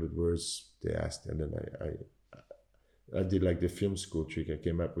 300 words they asked, and then I did like the film school trick. I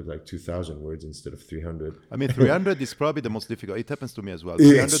came up with like 2,000 words instead of 300. I mean, 300 is probably the most difficult. It happens to me as well. It's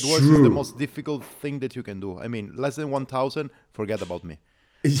 300 words true. is the most difficult thing that you can do. I mean, less than 1,000, forget about me.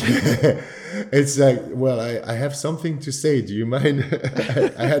 Yeah. It's like, well, I have something to say. Do you mind?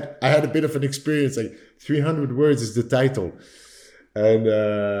 I had a bit of an experience. Like 300 words is the title. And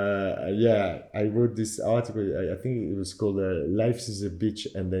I wrote this article. I think it was called "Life is a Bitch"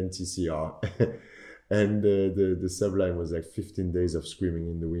 and then TCR. And the subline was like 15 days of screaming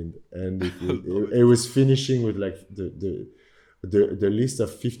in the wind, and it was finishing with like the list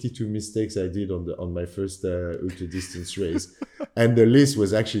of 52 mistakes I did on my first ultra distance race, and the list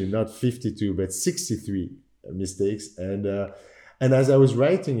was actually not 52 but 63 mistakes. And as I was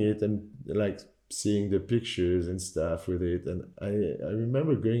writing it and like seeing the pictures and stuff with it, and I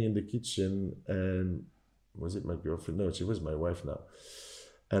remember going in the kitchen, and was it my girlfriend? No, she was my wife now.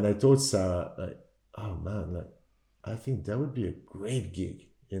 And I told Sarah, like, oh man, like, I think that would be a great gig.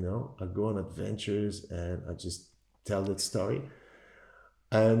 I go on adventures and I just tell that story.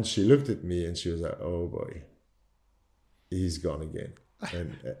 And she looked at me and she was like, oh boy, he's gone again.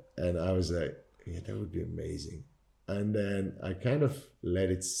 And I was like, yeah, that would be amazing. And then I kind of let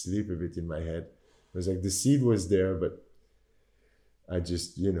it sleep a bit in my head. It was like the seed was there, but I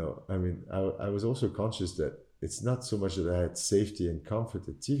just, I was also conscious that it's not so much that I had safety and comfort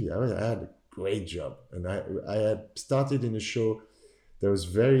at TV. I had a great job, and I had started in a show that was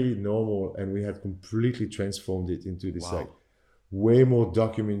very normal, and we had completely transformed it into this like Wow. way more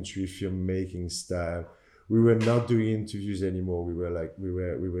documentary filmmaking style. We were not doing interviews anymore. We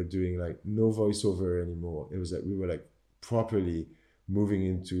were doing like no voiceover anymore. It was like we were like properly moving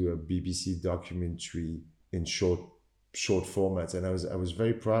into a BBC documentary in short formats, and I was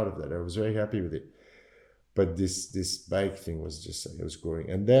very proud of that. I was very happy with it. But this bike thing was just like, it was growing,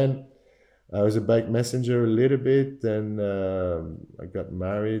 and then I was a bike messenger a little bit. Then I got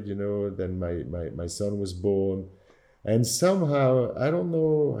married, then my son was born. And somehow, I don't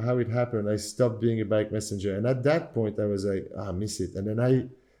know how it happened, I stopped being a bike messenger. And at that point, I was like, I miss it. And then I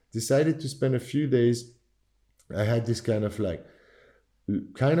decided to spend a few days. I had this kind of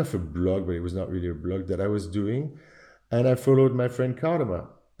a blog, but it was not really a blog that I was doing. And I followed my friend Karma.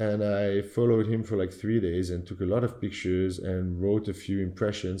 And I followed him for like 3 days and took a lot of pictures and wrote a few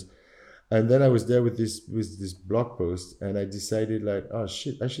impressions. And then I was there with this blog post, and I decided like, oh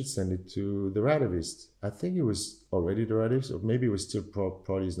shit, I should send it to the Radavist. I think it was already the Radavist, or maybe it was still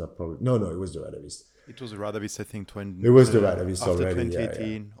probably is not probably. No, it was the Radavist. It was Radavis, I think, It was the Radavist after already.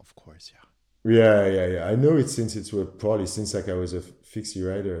 2018, of course, yeah. Yeah. I know it since probably since like I was a fixie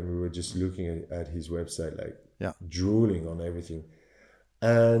rider, and we were just looking at his website, like Yeah. drooling on everything.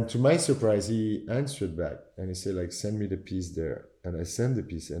 And to my surprise, he answered back and he said, like, send me the piece there. And I sent the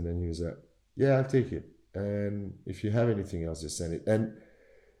piece, and then he was like, yeah, I'll take it. And if you have anything else, just send it. And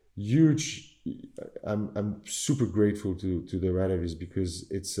huge, I'm super grateful to the Radavis, because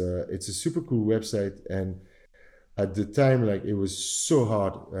it's a super cool website. And at the time, like, it was so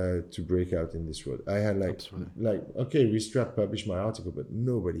hard to break out in this world. I had okay, Restrap published my article, but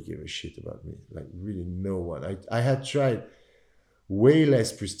nobody gave a shit about me. Like, really no one. I had tried way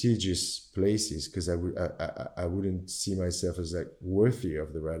less prestigious places, because I wouldn't see myself as like worthy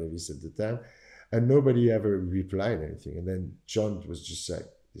of the Radavis at the time, and nobody ever replied anything. And then John was just like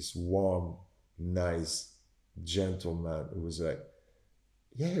this warm, nice gentleman who was like,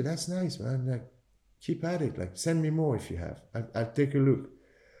 yeah, that's nice, man, like, keep at it, like, send me more if you have. I'll take a look.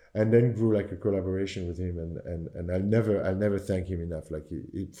 And then grew like a collaboration with him, and I'll never thank him enough. Like,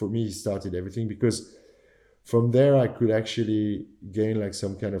 for me, he started everything, because from there I could actually gain like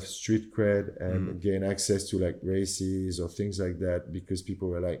some kind of street cred and gain access to like races or things like that, because people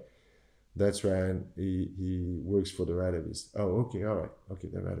were like, that's Ryan, he works for the Radavist. Oh, okay, all right, okay,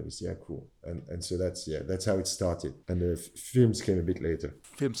 the Radavist, yeah, cool. And so that's how it started. And the films came a bit later.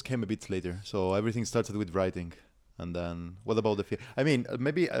 Films came a bit later, so everything started with writing. And then what about the film? I mean,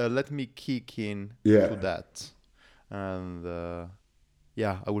 maybe let me kick in to that. And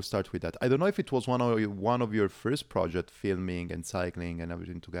yeah, I will start with that. I don't know if it was one of your first project, filming and cycling and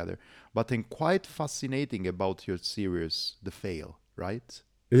everything together, but then quite fascinating about your series, The Fail, right?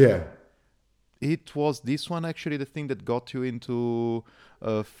 Yeah. It was this one actually the thing that got you into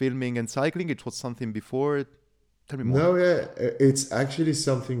filming and cycling? It was something before? Tell me more. No, yeah, it's actually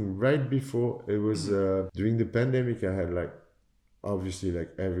something right before. It was during the pandemic. I had like, obviously,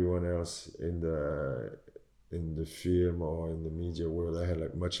 like everyone else in the film or in the media world, I had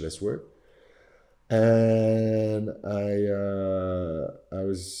like much less work, and I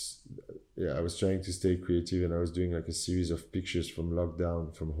was trying to stay creative, and I was doing like a series of pictures from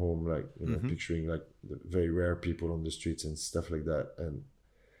lockdown from home, like, picturing like the very rare people on the streets and stuff like that,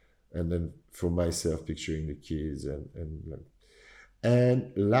 and then for myself picturing the kids and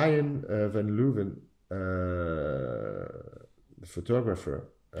Lion van Leuven, the photographer.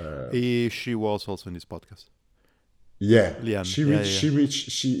 She was also in this podcast. Yeah, Lian. So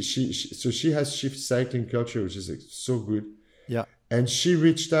she has Shift Cycling Culture, which is like so good. Yeah. And she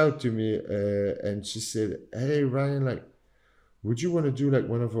reached out to me and she said, hey, Ryan, like, would you want to do like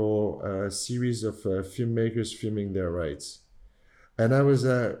one of our series of filmmakers filming their rides? And I was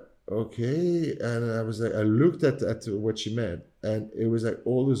like, okay. And I was like, I looked at what she meant, and it was like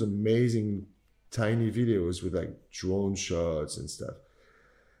all those amazing tiny videos with like drone shots and stuff.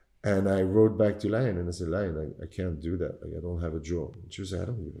 And I wrote back to Lion and I said, Lion, I can't do that. Like, I don't have a drone. And she was like, I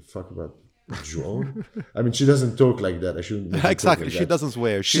don't give a fuck about a drone. I mean, she doesn't talk like that. I shouldn't. Exactly. Like she doesn't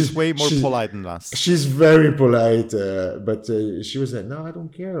swear. She's way more polite than us. She's very polite. But she was like, no, I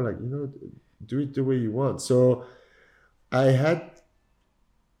don't care. Like, do it the way you want. So I had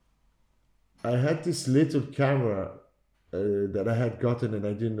this little camera that I had gotten, and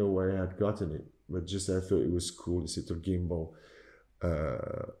I didn't know where I had gotten it, but just I thought it was cool. This little gimbal.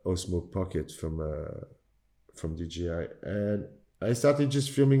 Osmo Pocket from DJI, and I started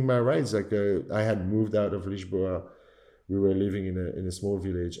just filming my rides. Like, I had moved out of Lisboa. We were living in a small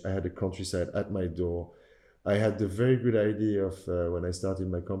village. I had the countryside at my door. I had the very good idea of when I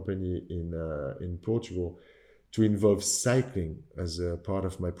started my company in Portugal to involve cycling as a part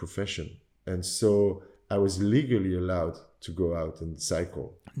of my profession. And so I was legally allowed to go out and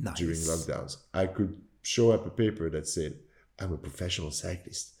cycle during Nice. lockdowns. I could show up a paper that said, I'm a professional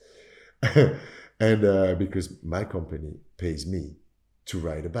cyclist. And because my company pays me to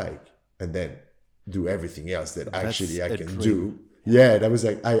ride a bike and then do everything else that actually I can do. Yeah, that was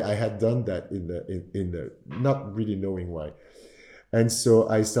like I had done that in the not really knowing why. And so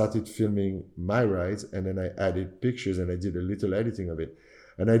I started filming my rides, and then I added pictures, and I did a little editing of it.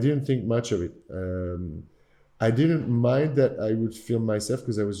 And I didn't think much of it. I didn't mind that I would film myself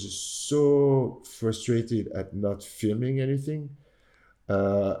because I was just so frustrated at not filming anything.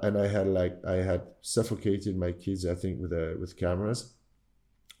 And I had suffocated my kids, I think, with cameras.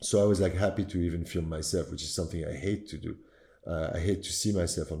 So I was like happy to even film myself, which is something I hate to do. I hate to see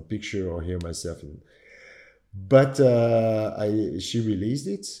myself on picture or hear myself in. But she released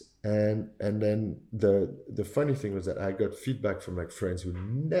it, and then the funny thing was that I got feedback from like friends who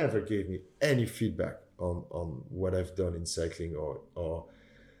never gave me any feedback on what I've done in cycling or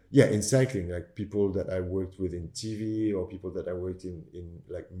in cycling, like people that I worked with in TV or people that I worked in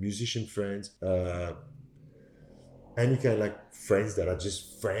like musician friends, any kind of like friends that are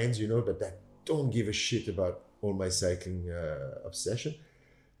just friends, but that don't give a shit about all my cycling obsession.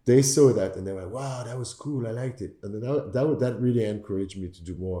 They saw that and they were like, wow, that was cool. I liked it. And then that really encouraged me to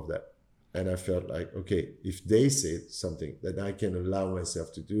do more of that. And I felt like, okay, if they said something, then I can allow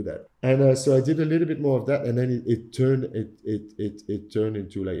myself to do that. And so I did a little bit more of that. And then it turned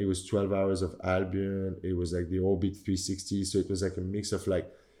into like, it was 12 hours of Albion. It was like the Orbit 360. So it was like a mix of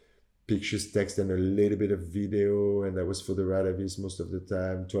like pictures, text, and a little bit of video. And that was for the Radavis most of the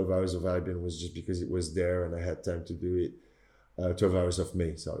time. 12 hours of Albion was just because it was there and I had time to do it. 12 hours of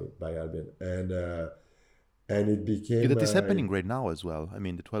May, by Albion. And it became... That is happening right now as well. I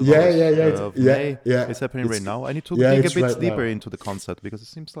mean, the 12 hours of May is happening right now. I need to dig a bit deeper into the concept because it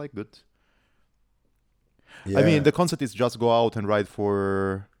seems like good. Yeah. I mean, the concept is just go out and ride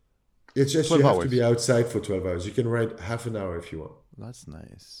for it's just 12 you hours. Have to be outside for 12 hours. You can ride half an hour if you want. That's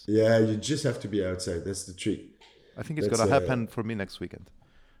nice. Yeah, you just have to be outside. That's the trick. I think it's going to happen for me next weekend.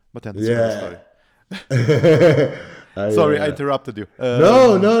 But then that's another story. Sorry, I interrupted you.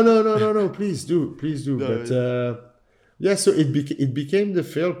 No. Please do. No, but so it became the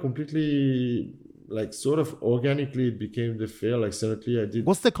fail completely, like sort of organically. It became the fail. Like suddenly, I did.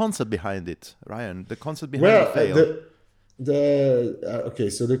 What's the concept behind it, Ryan? The concept behind the fail. Okay.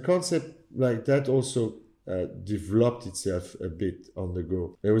 So the concept like that also developed itself a bit on the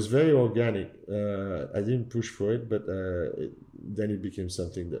go. It was very organic. I didn't push for it, but then it became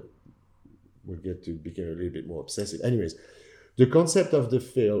something that became a little bit more obsessive. Anyways, the concept of the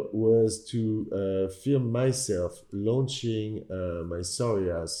fail was to film myself launching my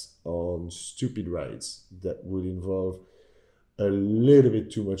Sorias on stupid rides that would involve a little bit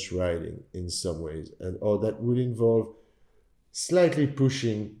too much riding in some ways, or that would involve slightly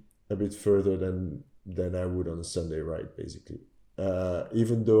pushing a bit further than I would on a Sunday ride, basically.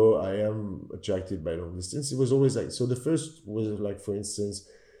 Even though I am attracted by long distance, it was always like, so the first was like, for instance,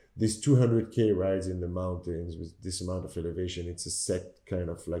 these 200K rides in the mountains with this amount of elevation. It's a set kind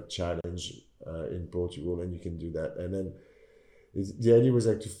of like challenge in Portugal, and you can do that. And then the idea was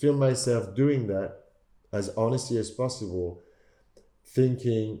like to film myself doing that as honestly as possible,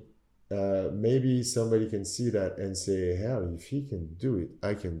 thinking maybe somebody can see that and say, hell, if he can do it,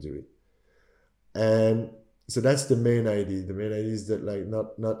 I can do it. And so that's the main idea. The main idea is that like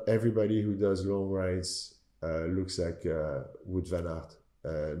not everybody who does long rides looks like Wout van Aert.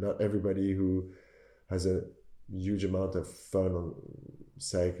 Not everybody who has a huge amount of fun on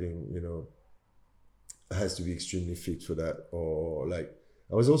cycling, has to be extremely fit for that. Or like,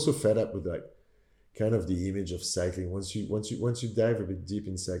 I was also fed up with like kind of the image of cycling. Once you dive a bit deep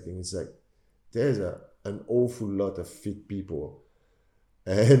in cycling, it's like there's an awful lot of fit people,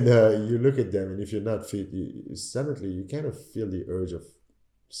 and you look at them, and if you're not fit, suddenly you kind of feel the urge of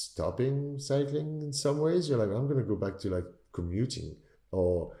stopping cycling in some ways. You're like, I'm gonna go back to like commuting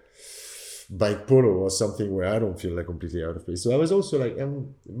or bike polo or something where I don't feel like completely out of place. So I was also like, it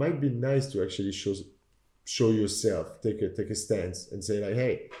might be nice to actually show yourself, take a stance and say like,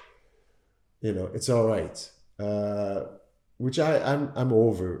 hey, it's all right. Which I'm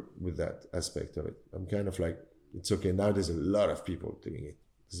over with that aspect of it. I'm kind of like, it's okay. Now there's a lot of people doing it.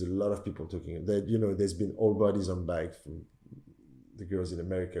 There's a lot of people talking it. That, there's been all bodies on bike from the girls in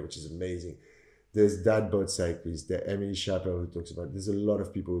America, which is amazing. There's that boat cyclist, the Emily Chappell who talks about it. There's a lot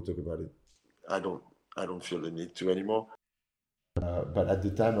of people who talk about it. I don't feel the need to anymore. But at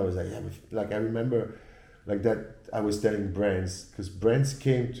the time I was like, like I remember like that I was telling brands, because brands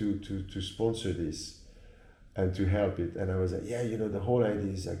came to sponsor this. and to help it. And I was like, yeah, the whole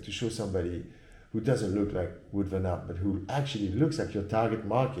idea is like to show somebody who doesn't look like Wood Van Aert, but who actually looks like your target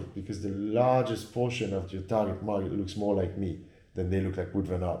market, because the largest portion of your target market looks more like me than they look like Wood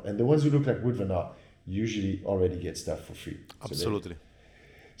Van Aert. And the ones who look like Wood Van Aert usually already get stuff for free. Absolutely.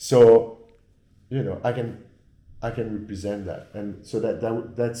 So I can represent that, and so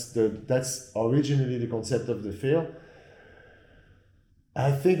that's originally the concept of the fail.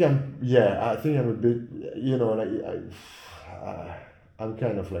 I think I'm a bit, I'm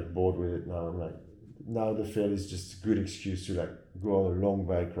kind of like bored with it now. I'm like, now the fail is just a good excuse to like go on a long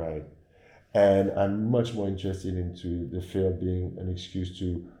bike ride, and I'm much more interested into the fail being an excuse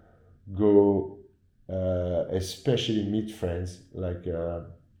to go, especially meet friends, like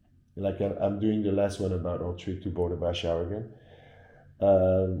I'm doing the last one about our trip to Bordeaux again.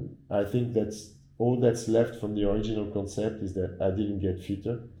 I think that's all that's left from the original concept, is that I didn't get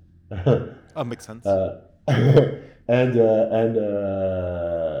fitter. Makes sense. And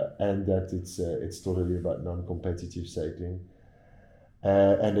that it's totally about non-competitive cycling.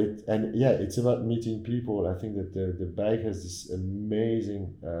 And yeah, it's about meeting people. I think that the bike has this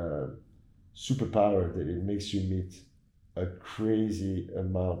amazing superpower that it makes you meet a crazy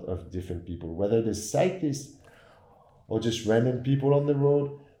amount of different people, whether they're cyclists or just random people on the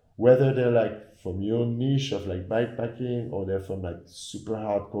road, whether they're like from your niche of like bikepacking, or they're from like super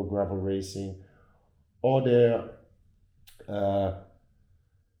hardcore gravel racing, or uh,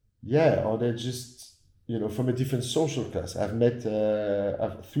 or they're just from a different social class. I've met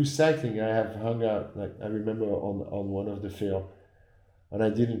through cycling. I have hung out, like I remember on one of the fail, and I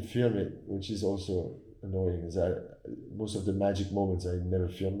didn't film it, which is also annoying. Is most of the magic moments I never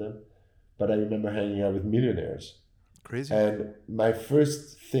film them, but I remember hanging out with millionaires. Crazy. And my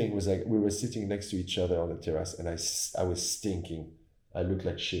first thing was like, we were sitting next to each other on the terrace, and I was stinking. I looked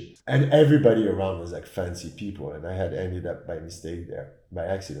like shit. And everybody around was like fancy people, and I had ended up by mistake there, by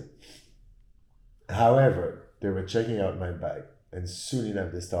accident. However, they were checking out my bike, and soon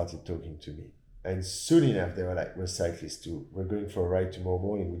enough they started talking to me. And soon enough they were like, we're cyclists too. We're going for a ride tomorrow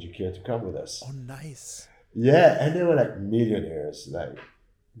morning. Would you care to come with us? Oh, nice. Yeah, and they were like millionaires, like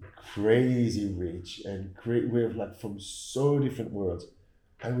crazy rich, and we're like from so different worlds,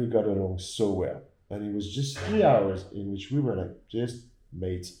 and we got along so well. And it was just 3 hours in which we were like just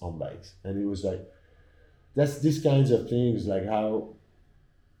mates on bikes, and it was like, that's these kinds of things, like how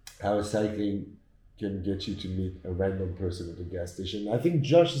cycling can get you to meet a random person at a gas station. I think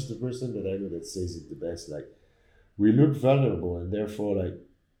Josh is the person that I know that says it the best. Like, we look vulnerable, and therefore like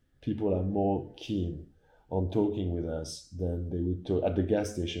people are more keen on talking with us than they would talk at the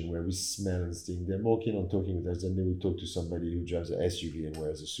gas station where we smell and stink. They're more keen on talking with us than they would talk to somebody who drives an SUV and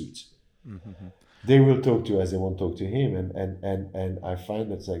wears a suit. Mm-hmm. They will talk to us, they won't talk to him. And I find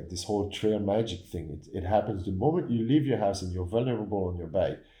that's like this whole trail magic thing. It happens the moment you leave your house and you're vulnerable on your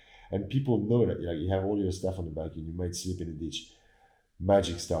bike, and people know that you have all your stuff on the bike and you might sleep in a ditch.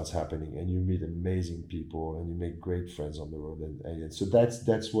 Magic starts happening, and you meet amazing people, and you make great friends on the road. And so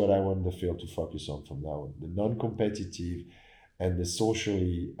that's what I want the field to focus on from now on: the non-competitive and the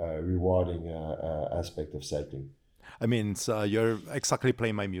socially rewarding aspect of cycling. I mean, you're exactly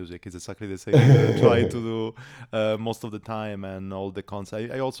playing my music. It's exactly the same that I try to do most of the time, and all the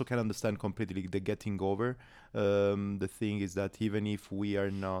concepts. I also can understand completely the getting over. The thing is that even if we are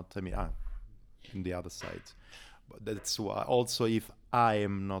not, I mean, in the other side, but that's why also if I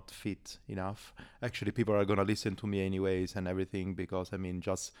am not fit enough, actually people are gonna listen to me anyways and everything, because I mean,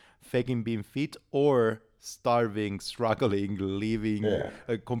 just faking being fit or starving, struggling, living, Yeah,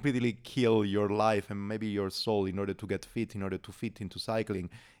 completely kill your life and maybe your soul in order to get fit, in order to fit into cycling.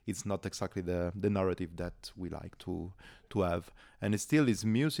 It's not exactly the narrative that we like to have. And it still is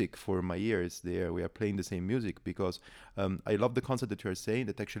music for my ears. There we are playing the same music, because I love the concept that you are saying,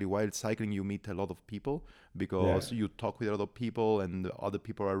 that actually while cycling you meet a lot of people, yeah, because you talk with a lot of people and other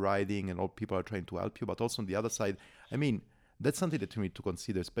people are riding and all people are trying to help you. But also on the other side, I mean, that's something that you need to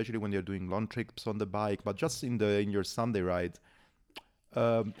consider, especially when you're doing long trips on the bike. But just in your Sunday ride,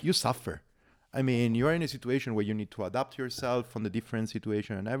 you suffer. I mean, you are in a situation where you need to adapt yourself on the different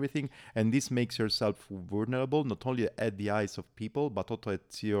situation and everything, and this makes yourself vulnerable not only at the eyes of people but also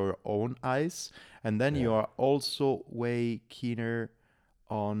at your own eyes. And then yeah, you are also way keener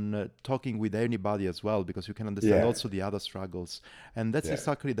on talking with anybody as well, because you can understand yeah, also the other struggles. And that's yeah,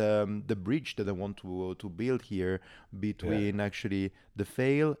 exactly the bridge that I want to build here yeah, between actually the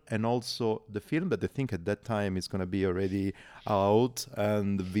fail and also the film that I think at that time is going to be already out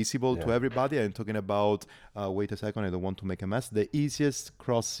and visible yeah, to everybody. I'm talking about wait a second, I don't want to make a mess, the easiest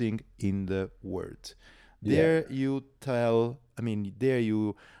crossing in the world. yeah, There you tell, I mean, there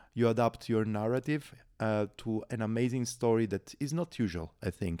you adapt your narrative, to an amazing story that is not usual, I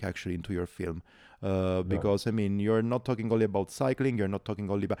think, actually, into your film. No. Because, I mean, you're not talking only about cycling, you're not talking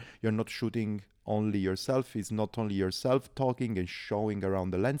only about, you're not shooting only yourself, it's not only yourself talking and showing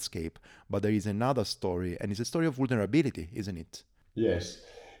around the landscape, but there is another story, and it's a story of vulnerability, isn't it? Yes,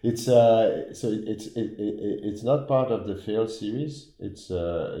 it's not part of the failed series. It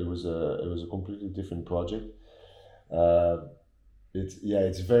was a completely different project. Uh,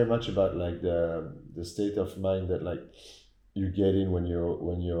 it's very much about like the state of mind that like you get in when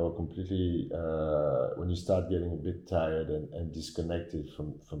you're completely when you start getting a bit tired and disconnected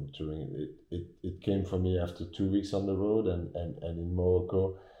from touring. It came for me after 2 weeks on the road and in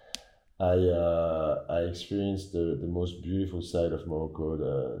Morocco. I experienced the most beautiful side of Morocco,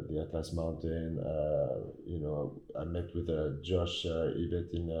 the Atlas Mountain. I met with Josh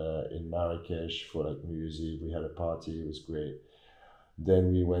Ibet in Marrakesh for like music. We had a party. It was great.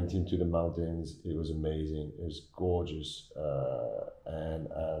 Then we went into the mountains. It was amazing. It was gorgeous. And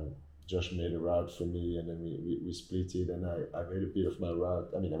Josh made a route for me, and then we split it. And I made a bit of my route.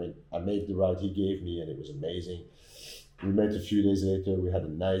 I made the route he gave me, and it was amazing. We met a few days later. We had a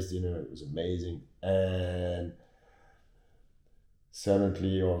nice dinner. It was amazing. And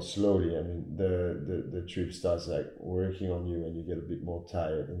silently or slowly, the trip starts like working on you, and you get a bit more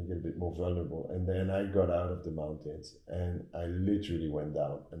tired, and you get a bit more vulnerable. And then I got out of the mountains, and I literally went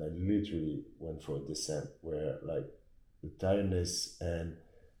down, and I literally went for a descent where like the tiredness and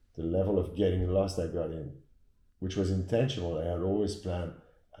the level of getting lost I got in, which was intentional. I had always planned.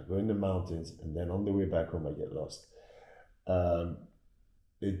 I go in the mountains, and then on the way back home, I get lost. Um,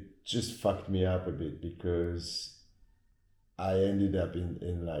 it just fucked me up a bit because I ended up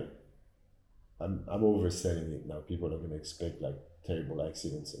in like I'm overselling it now. People are gonna expect like terrible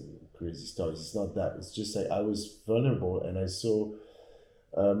accidents and crazy stories. It's not that. It's just like I was vulnerable, and I saw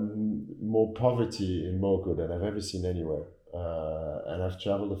more poverty in Morocco than I've ever seen anywhere. And I've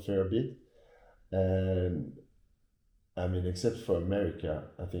traveled a fair bit, and except for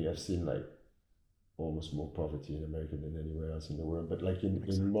America, I think I've seen like almost more poverty in America than anywhere else in the world. But like in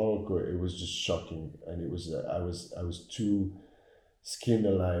Exactly. Morocco, it was just shocking, and it was I was too skinned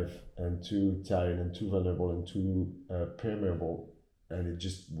alive and too tired and too vulnerable and too permeable, and it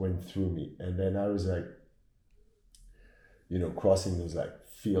just went through me. And then I was like, crossing those like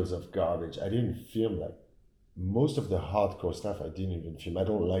fields of garbage. I didn't film like most of the hardcore stuff. I didn't even film. I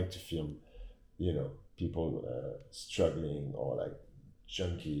don't like to film, people struggling or like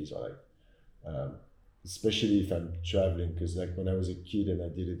junkies or like um, especially if I'm traveling, because like when I was a kid and I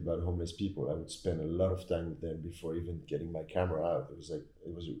did it about homeless people, I would spend a lot of time with them before even getting my camera out.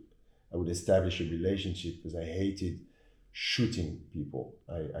 I would establish a relationship because I hated shooting people.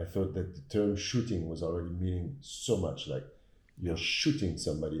 I thought that the term shooting was already meaning so much, like you're Yeah. shooting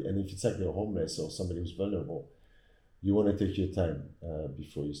somebody, and if it's like they're homeless or somebody who's vulnerable, you want to take your time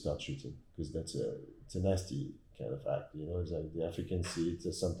before you start shooting, because it's a nasty kind of act. It's like the Africans see it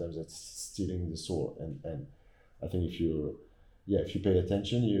as sometimes it's stealing the soul, and I think if you pay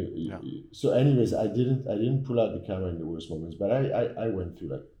attention, Yeah. so anyways, I didn't pull out the camera in the worst moments, but I went through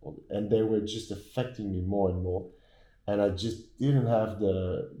like and they were just affecting me more and more, and I just didn't have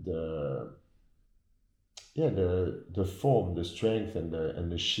the form, the strength,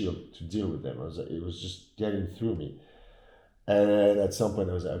 and the shield to deal with them. It was just getting through me. And at some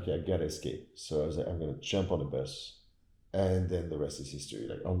point, I was like, okay, I gotta escape. So I was like, I'm gonna jump on the bus, and then the rest is history.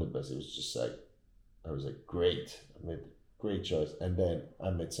 Like on the bus, it was just like I was like, great, I made a great choice. And then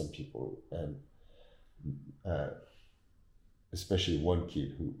I met some people, and uh, especially one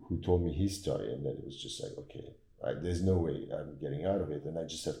kid who told me his story, and then it was just like, okay, there's no way I'm getting out of it, and I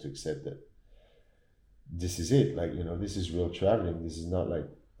just have to accept that this is it. Like this is real traveling. This is not like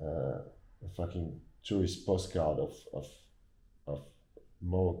a fucking tourist postcard of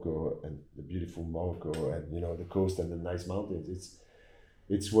Morocco and the beautiful Morocco and the coast and the nice mountains.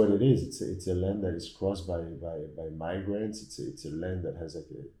 It's what it is. It's a land that is crossed by migrants. It's a land that has like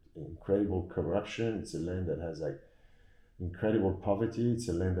incredible corruption. It's a land that has like incredible poverty. It's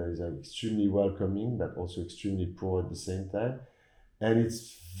a land that is like extremely welcoming but also extremely poor at the same time. And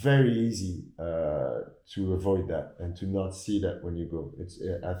it's very easy to avoid that and to not see that when you go.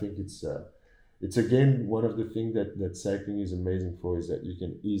 I think it's again one of the things that cycling is amazing for, is that you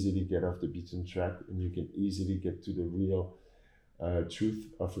can easily get off the beaten track and you can easily get to the real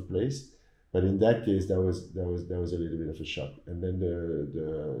truth of a place. But in that case, that was a little bit of a shock. And then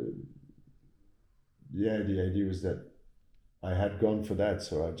the idea was that I had gone for that,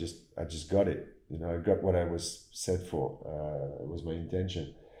 so I just got it. I got what I was set for. It was my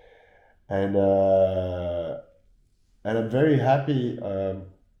intention, and and I'm very happy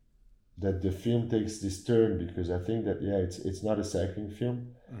that the film takes this turn, because I think that it's not a cycling film.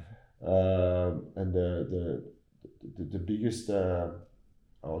 Mhm. And the biggest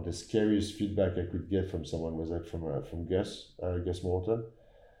or the scariest feedback I could get from someone was like from Gus Morton,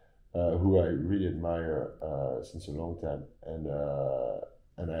 who I really admire since a long time.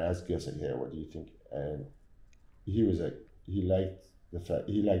 And I asked Gus, like, "Yeah, what do you think?" And he was like, he liked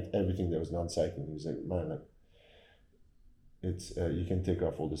everything that was non-cycling. He was like, "Man, like, it's you can take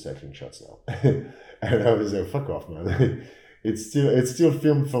off all the cycling shots now." And I was like, "Fuck off, man." It's still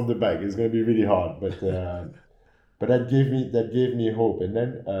filmed from the back. It's gonna be really hard, but that gave me hope. And then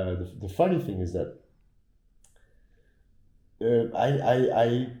the funny thing is that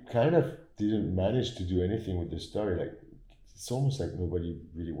I kind of didn't manage to do anything with the story. Like, it's almost like nobody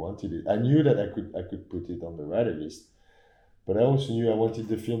really wanted it. I knew that I could put it on the writer list, but I also knew I wanted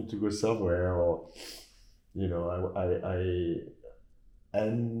the film to go somewhere, or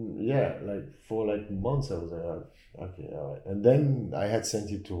and yeah, like for like months I was like, "Oh, okay, all right." And then I had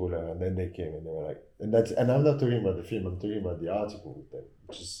sent it to Hula, and then they came and they were like, and I'm not talking about the film. I'm talking about the article with them,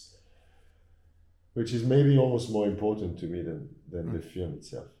 which is maybe almost more important to me than the film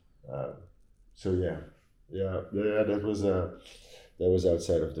itself. Um, so yeah, that was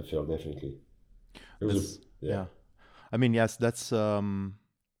outside of the film, definitely. It was a That's yeah yeah. I mean, yes, that's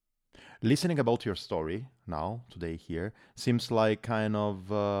listening about your story now today here seems like kind of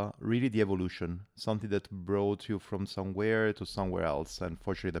really the evolution, something that brought you from somewhere to somewhere else. And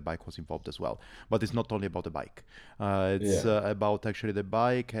fortunately, the bike was involved as well. But it's not only about the bike. It's yeah about actually the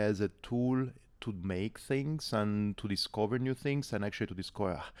bike as a tool to make things and to discover new things and actually to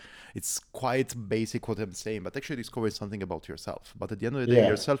discover it's quite basic what I'm saying, but actually discover something about yourself. But at the end of the day, yeah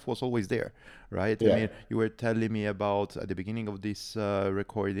yourself was always there, right? I yeah mean, you were telling me about at the beginning of this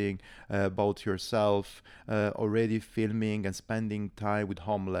recording about yourself already filming and spending time with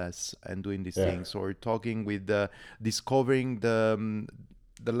homeless and doing these yeah things, or talking with discovering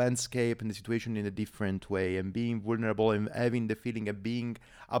the landscape and the situation in a different way, and being vulnerable and having the feeling of being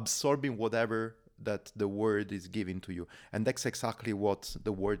absorbing whatever that the word is giving to you. And that's exactly what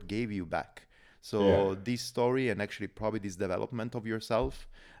the word gave you back. yeah So this story and actually probably this development of yourself,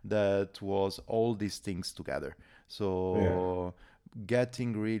 that was all these things together. yeah So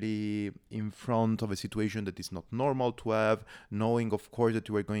getting really in front of a situation that is not normal to have, knowing of course that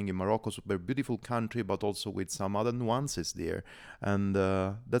you are going in Morocco, super beautiful country, but also with some other nuances there. And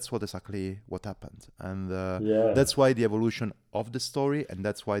that's what exactly what happened. And yeah that's why the evolution of the story, and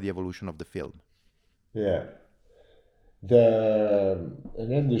that's why the evolution of the film. yeah. And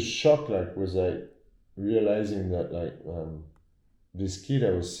then the shock, like, was like realizing that, like, this kid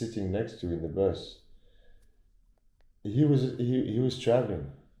I was sitting next to in the bus, he was traveling.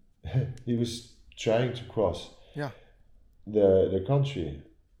 He was trying to cross Yeah. the country,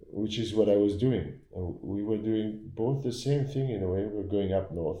 which is what I was doing. We were doing both the same thing in a way. We're going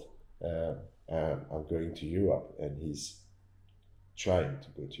up north. Uh, I'm going to Europe, and he's trying to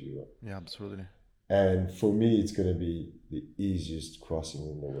go to Europe. Yeah, absolutely. And for me, it's gonna be the easiest crossing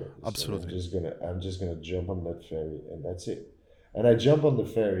in the world. It's like I'm Absolutely. just gonna I'm just gonna jump on that ferry, and that's it. And I jump on the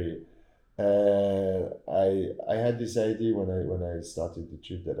ferry. I had this idea when I started the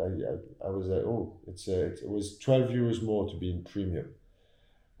trip, that I was like, oh, it was 12 euros more to be in premium,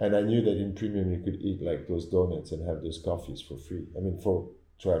 and I knew that in premium you could eat like those donuts and have those coffees for free. I mean, for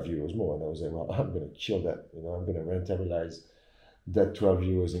 12 euros more, and I was like, well, I'm gonna kill that. I'm gonna rentabilize that 12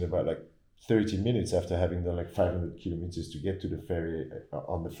 euros in about like 30 minutes, after having done like 500 kilometers to get to the ferry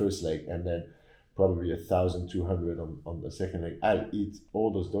on the first leg, and then probably 1,200 on the second leg. I'll eat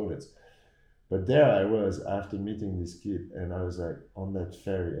all those donuts. But there I was after meeting this kid, and I was like on that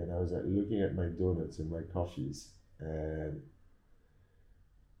ferry, and I was like looking at my donuts and my coffees, and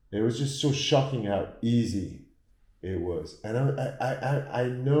it was just so shocking how easy it was. And I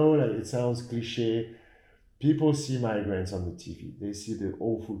know, like, it sounds cliche. People see migrants on the TV. They see the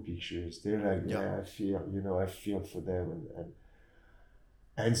awful pictures. They're like, Yeah. yeah, I feel for them,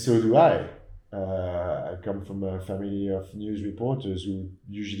 and so do I. I come from a family of news reporters who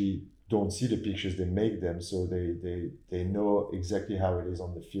usually don't see the pictures; they make them, so they know exactly how it is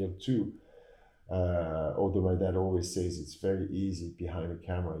on the field too. Although my dad always says it's very easy behind a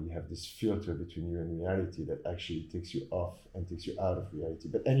camera. You have this filter between you and reality that actually takes you off and takes you out of reality.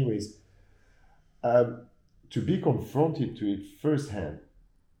 But anyways, um, to be confronted to it firsthand,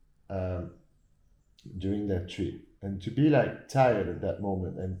 um, during that trip, and to be like tired at that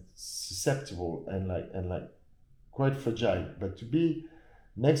moment and susceptible and like quite fragile, but to be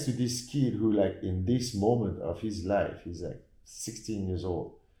next to this kid who, like, in this moment of his life, he's like 16 years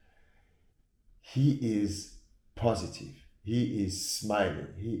old, he is positive, he is smiling,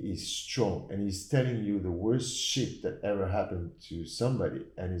 he is strong, and he's telling you the worst shit that ever happened to somebody,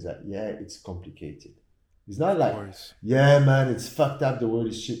 and he's like, yeah, it's complicated. It's not Of like, course. yeah, man, it's fucked up, the world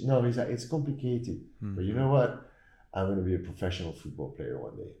is shit. No, he's like, it's complicated. But you Hmm. know what? I'm gonna be a professional football player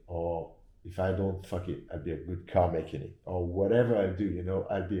one day. Or if I don't, fuck it, I'll be a good car mechanic. Or whatever I do,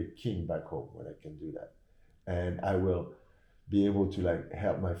 I'll be a king back home when I can do that. And I will be able to like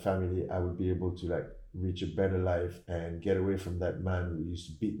help my family. I would be able to like reach a better life and get away from that man who used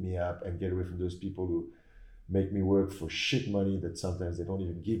to beat me up, and get away from those people who make me work for shit money that sometimes they don't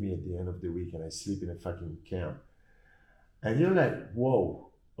even give me at the end of the week, and I sleep in a fucking camp. And you're like, whoa,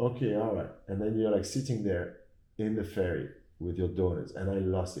 okay, all right. And then you're like sitting there in the ferry with your donuts, and I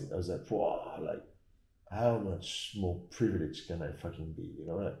lost it. I was like, wow, like how much more privileged can I fucking be?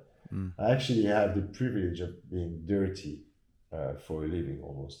 Like, Mm. I actually have the privilege of being dirty for a living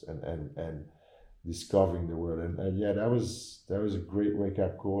almost, and discovering the world. And yeah, that was a great wake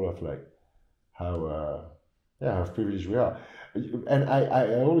up call of like how yeah, how privileged we are. And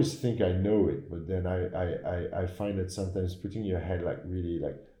I always think I know it, but then I find that sometimes putting your head like really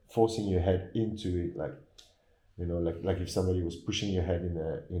like forcing your head into it, like like if somebody was pushing your head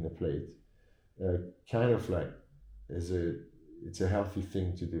in a plate, uh, kind of like is a it's a healthy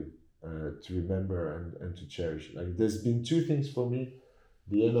thing to do, to remember and to cherish. Like there's been two things for me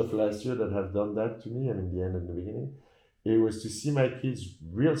the end of last year that have done that to me. I mean, the end and the beginning. It was to see my kids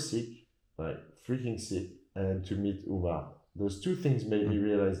real sick, like freaking sick, and to meet Umar. Those two things made me Mm.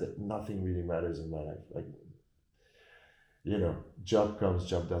 realize that nothing really matters in my life. Like, job comes,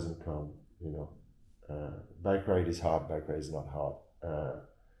 job doesn't come. Bike ride is hard, bike ride is not hard.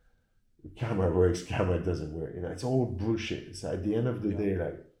 Camera works, camera doesn't work. It's all bullshit. So at the end of the Yeah. day,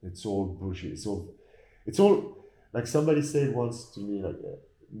 like, it's all bullshit. It's all like somebody said once to me, like,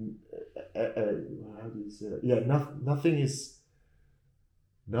 how do you say that? Yeah, nothing is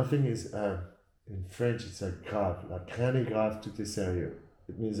in French. It's like grave, like rien n'est grave, tout est sérieux.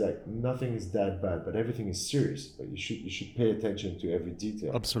 It means like nothing is that bad, but everything is serious. Like you should pay attention to every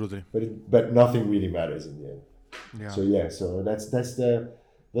detail. Absolutely. But nothing really matters in the end. Yeah. So yeah, so that's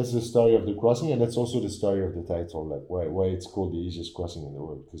the story of the crossing, and that's also the story of the title, like why it's called the easiest crossing in the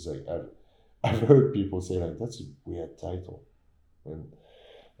world. Because like I've heard people say like that's a weird title, and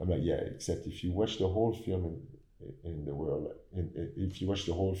I'm like, yeah, except if you watch the whole film in the world, like, if you watch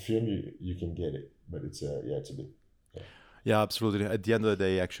the whole film, you can get it. But it's a bit, yeah, Yeah, absolutely. At the end of the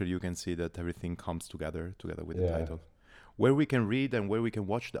day, actually, you can see that everything comes together with the yeah. title. Where we can read and where we can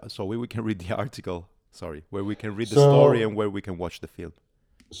watch where we can read the article. Sorry, where we can read the story and So where we can watch the film.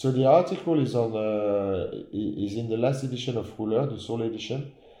 so the article is in the last edition of Ruler, the Soul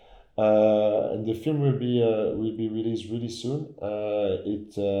edition. And the film will be released really soon.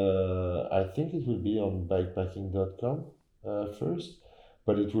 I think it will be on bikepacking.com first,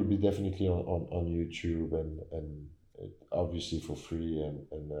 but it will be definitely on YouTube, and obviously for free,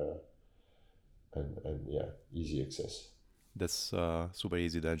 and yeah, easy access. That's super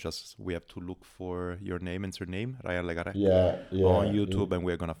easy. Then just we have to look for your name and surname, Ryan Legarec, Yeah, on yeah, YouTube, and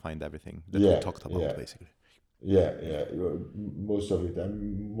we're gonna find everything that we yeah, talked about, yeah, basically. yeah. Most of it.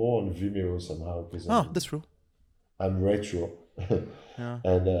 I'm more on Vimeo somehow because Oh, I'm that's true. I'm retro, Yeah.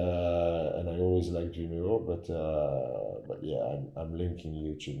 and I always like Vimeo, but yeah, I'm linking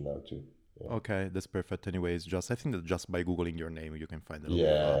YouTube now too. Yeah, Okay, that's perfect. Anyways, just I think that just by googling your name, you can find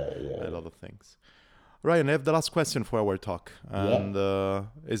yeah, yeah, a lot of things. Ryan, I have the last question for our talk, yeah. and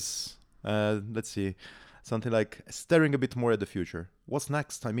is let's see, something like staring a bit more at the future. What's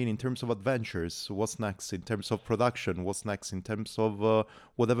next? I mean, in terms of adventures, what's next in terms of production? What's next in terms of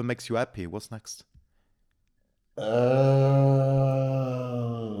whatever makes you happy? What's next? I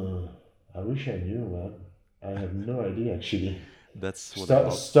wish I knew, man. I have no idea actually. That's what I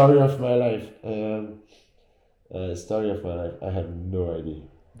love. Story of my life. Story of my life. I have no idea.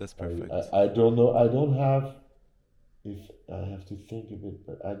 That's I, perfect. I don't know. I don't have. If I have to think of it,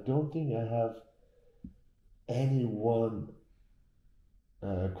 but I don't think I have any one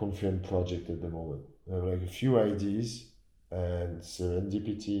confirmed project at the moment. I have like a few ideas, and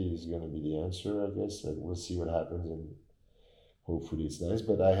serendipity is going to be the answer, I guess. Like we'll see what happens, and hopefully it's nice.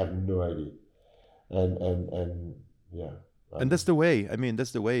 But I have no idea, and yeah, And um, that's the way. I mean,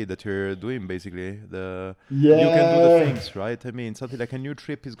 that's the way that you're doing basically. You can do the yeah, things, right? I mean, something like a new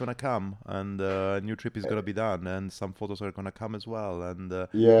trip is gonna come, and a new trip is gonna be done, and some photos are gonna come as well, and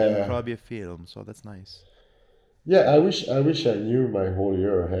yeah, probably a film. So that's nice. yeah. I wish I knew my whole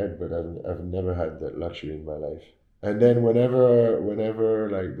year ahead, but I've never had that luxury in my life. And then whenever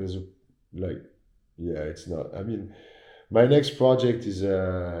like there's like, yeah, it's not. I mean, My next project is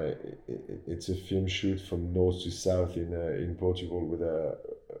it's a film shoot from north to south in Portugal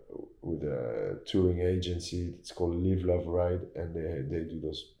with a touring agency. It's called Live Love Ride, and they do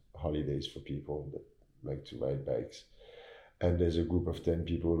those holidays for people that like to ride bikes. And there's a group of 10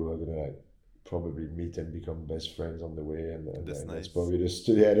 people who are gonna like probably meet and become best friends on the way, That's and that's nice. probably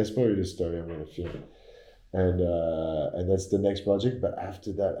that's probably the story I'm gonna film, and that's the next project. But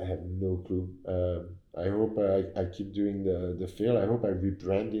after that, I have no clue. I hope I keep doing the film. I hope I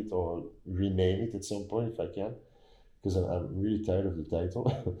rebrand it or rename it at some point if I can, because I'm really tired of the title.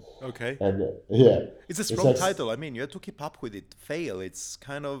 Okay. And yeah, It's a it's strong like title. I mean, you have to keep up with it. Fail. It's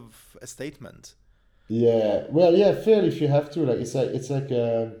kind of a statement. yeah, well, yeah, fair if you have to. Like it's like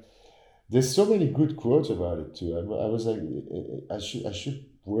there's so many good quotes about it too. I was like, I should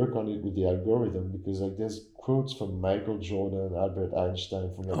work on it with the algorithm because like there's quotes from Michael Jordan, Albert Einstein,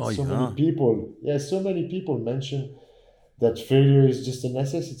 from like Oh so many yeah. people. Yeah, so many people mention that failure is just a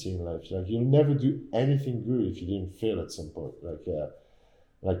necessity in life. Like you'll never do anything good if you didn't fail at some point. I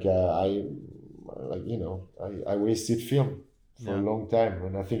like I wasted film for a Yeah. long time,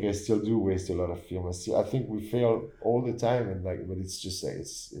 and I think I still do waste a lot of film. I think we fail all the time, and like, but it's just like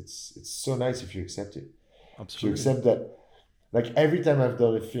it's so nice if you accept it. If you Absolutely. accept that, like every time I've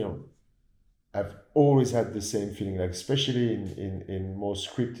done a film, I've always had the same feeling, like especially in more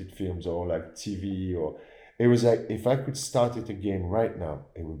scripted films or like TV or it was like if I could start it again right now,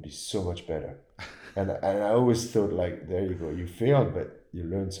 it would be so much better. And I always thought like there you go, you failed, but you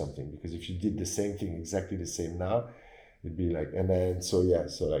learned something because if you did the same thing exactly the same now, it'd be like and then so yeah,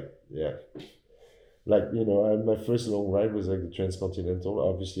 so like yeah, like my first long ride was like the Transcontinental.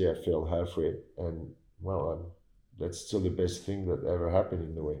 Obviously, I failed halfway, and well, that's still the best thing that ever happened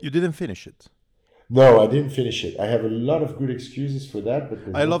in a way. You didn't finish it. No, I didn't finish it. I have a lot of good excuses for that, but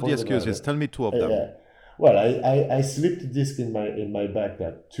there's I no love the point about excuses. it. Tell me two of them. Yeah. Well, I slipped a disc in my back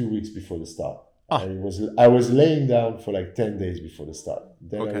like 2 weeks before the start. Ah, I was laying down for like 10 days before the start.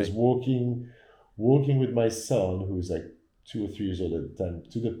 Then I was okay. walking with my son, who was like 2 or 3 years old at the time,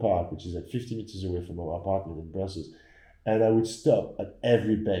 to the park, which is like 50 meters away from our apartment in Brussels. And I would stop at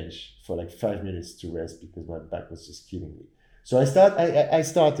every bench for like 5 minutes to rest because my back was just killing me. So I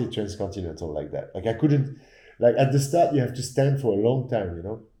started Transcontinental like that. Like I couldn't like at the start you have to stand for a long time,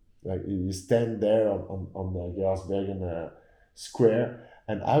 Like you stand there on the Gasbergen square,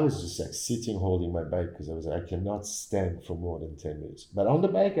 and I was just like sitting holding my bike because I was like, I cannot stand for more than 10 minutes. But on the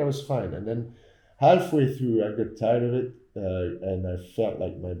bike I was fine, and then halfway through I got tired of it, and I felt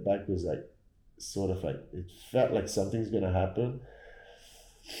like my back was like sort of like it felt like something's gonna happen,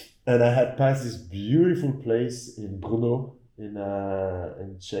 and I had passed this beautiful place in Brno in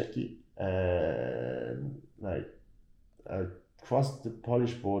Czechia, and like I crossed the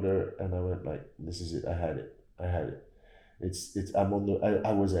Polish border, and I went like, "This is it. I had it. I had it. It's. I'm on the.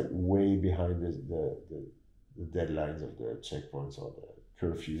 I was like way behind the deadlines of the checkpoints or the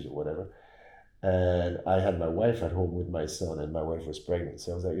curfews or whatever." And I had my wife at home with my son, and my wife was pregnant.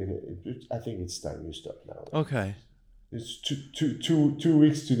 So I was like, I think it's time you stop now. Like, Okay. it's 2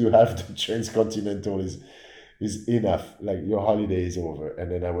 weeks to do half the Transcontinental is enough. Like your holiday is over.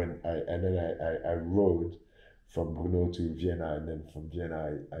 And then I rode from Brno to Vienna, and then from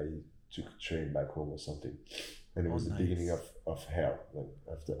Vienna I took a train back home or something. And it Oh, was the beginning nice. of hell.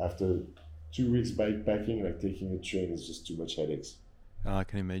 Like after 2 weeks bikepacking, like taking a train is just too much headaches. I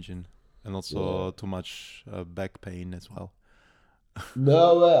can imagine. And Yeah. also too much back pain as well.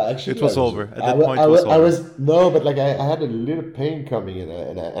 No, It actually, was over. At I, that wa- point, it was I over. was no, but like I had a little pain coming in,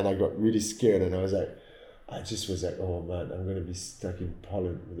 and I got really scared, and I was like, I just was like, oh man, I'm gonna be stuck in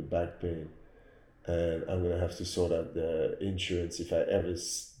Poland with a back pain, and I'm gonna have to sort out the insurance if I ever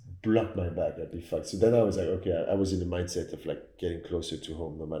block my back, I'd be fucked. So then I was like, okay, I was in the mindset of like getting closer to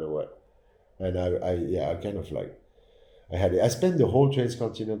home no matter what, and I kind of like I had it. I spent the whole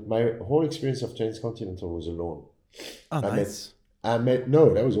transcontinental, my whole experience of transcontinental was alone. Oh, I met, nice.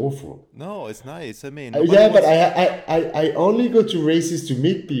 no, that was awful. No, it's nice. I mean, nobody Yeah, but wants. I only go to races to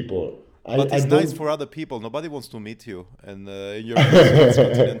meet people. But I it's nice don't. for other people. Nobody wants to meet you. And in your case,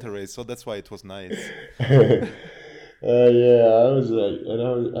 transcontinental race. So that's why it was nice. Yeah, I was like, and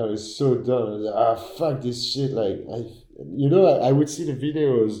I was so done. I was like, ah, fuck this shit. Like, I would see the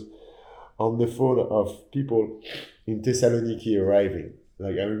videos on the phone of people in Thessaloniki arriving.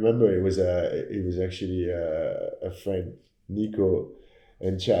 Like, I remember it was actually a friend, Nico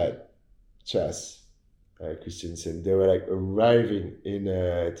and Chas, Christensen. They were like arriving in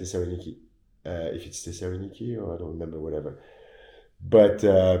Thessaloniki. If it's Thessaloniki or I don't remember, whatever. But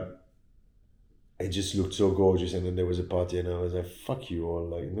it just looked so gorgeous, and then there was a party, and I was like, "Fuck you all!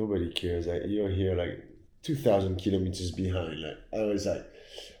 Like nobody cares. Like you're here, like 2,000 kilometers behind. Like I was like,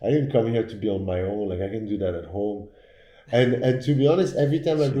 I didn't come here to be on my own. Like I can do that at home. And to be honest, every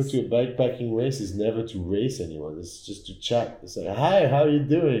time I go to a bikepacking race, it's never to race anyone. It's just to chat. It's like, hi, how are you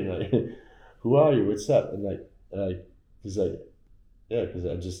doing? Like, who are you? What's up? And it's like, yeah, because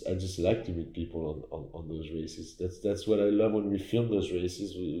I just like to meet people on those races. That's what I love when we film those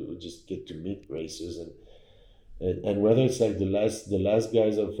races. We just get to meet racers and whether it's like the last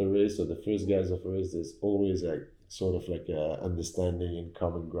guys of a race or the first guys of a race, there's always like sort of like a understanding and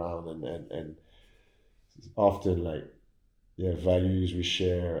common ground and often like yeah values we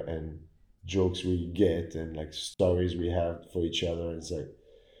share and jokes we get and like stories we have for each other. And it's like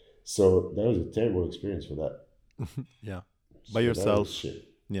so that was a terrible experience for that. Yeah. By So that was yourself. shit.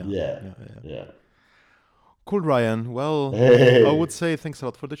 Yeah. Yeah, Yeah. Yeah. yeah. Cool, Ryan. Well, I would Hey, say thanks a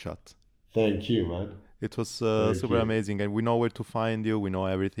lot for the chat. thank you, man. It was Thank super you. amazing, and we know where to find you. We know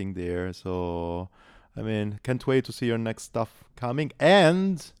everything there. So, I mean, can't wait to see your next stuff coming.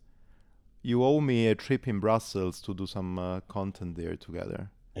 And you owe me a trip in Brussels to do some content there together.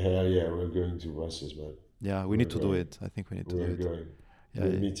 Hell yeah, we're going to Brussels, man. Yeah, we We're need to do going. it. I think we need to do We're it. going.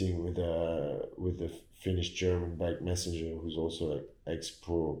 We're Yeah, meeting with the Finnish German bike messenger who's also like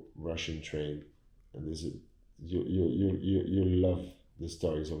ex-pro Russian trained, and there's a you love the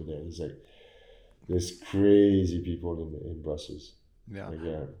stories over there. There's crazy people in Brussels. yeah. Like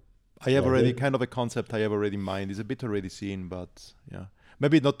I have yeah, already they kind of a concept I have already in mind. It's a bit already seen, but yeah.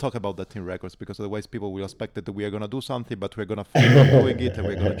 Maybe not talk about that in records because otherwise people will expect that we are gonna do something, but we're gonna fail on doing it, and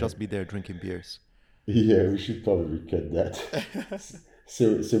we're gonna just be there drinking beers. yeah, we should probably cut that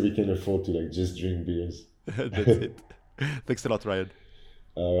so we can afford to like just drink beers. That's it. Thanks a lot, Ryan.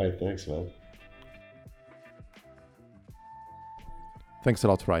 All right, thanks, man. Thanks a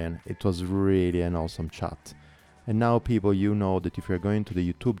lot, Ryan. It was really an awesome chat. And now, people, you know that if you're going to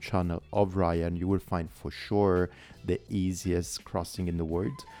the YouTube channel of Ryan, you will find for sure the easiest crossing in the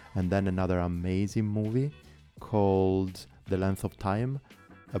world. And then another amazing movie called The Length of Time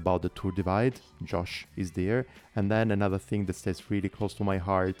about the Tour Divide. Josh is there. And then another thing that stays really close to my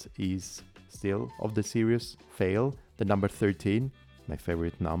heart is still of the series Fail, the number 13, my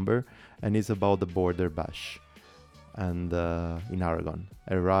favorite number, and it's about the Border Bash and in Aragon,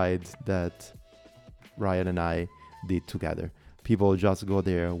 a ride that Ryan and I did together. People just go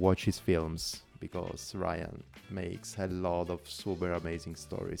there, watch his films, because Ryan makes a lot of super amazing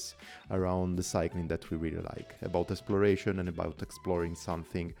stories around the cycling that we really like, about exploration and about exploring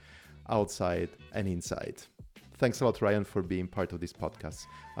something outside and inside. Thanks a lot, Ryan, for being part of this podcast.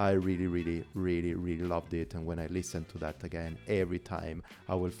 I really, really, really, really loved it. And when I listen to that again, every time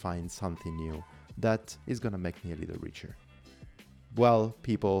I will find something new that is gonna make me a little richer. Well,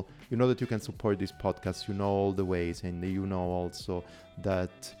 people, you know that you can support this podcast, you know all the ways, and you know also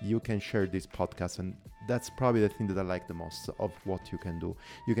that you can share this podcast, and that's probably the thing that I like the most of what you can do.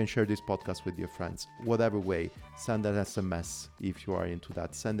 You can share this podcast with your friends, whatever way. Send an SMS if you are into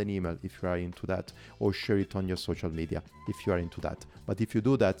that, send an email if you are into that, or share it on your social media if you are into that. But if you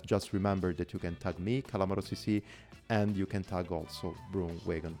do that, just remember that you can tag me, CalamarosCC, and you can tag also Broom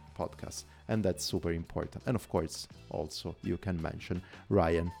Wagon Podcast, and that's super important. And of course, also you can mention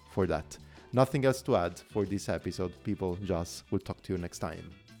Ryan for that. Nothing else to add for this episode. People, just will talk to you next time.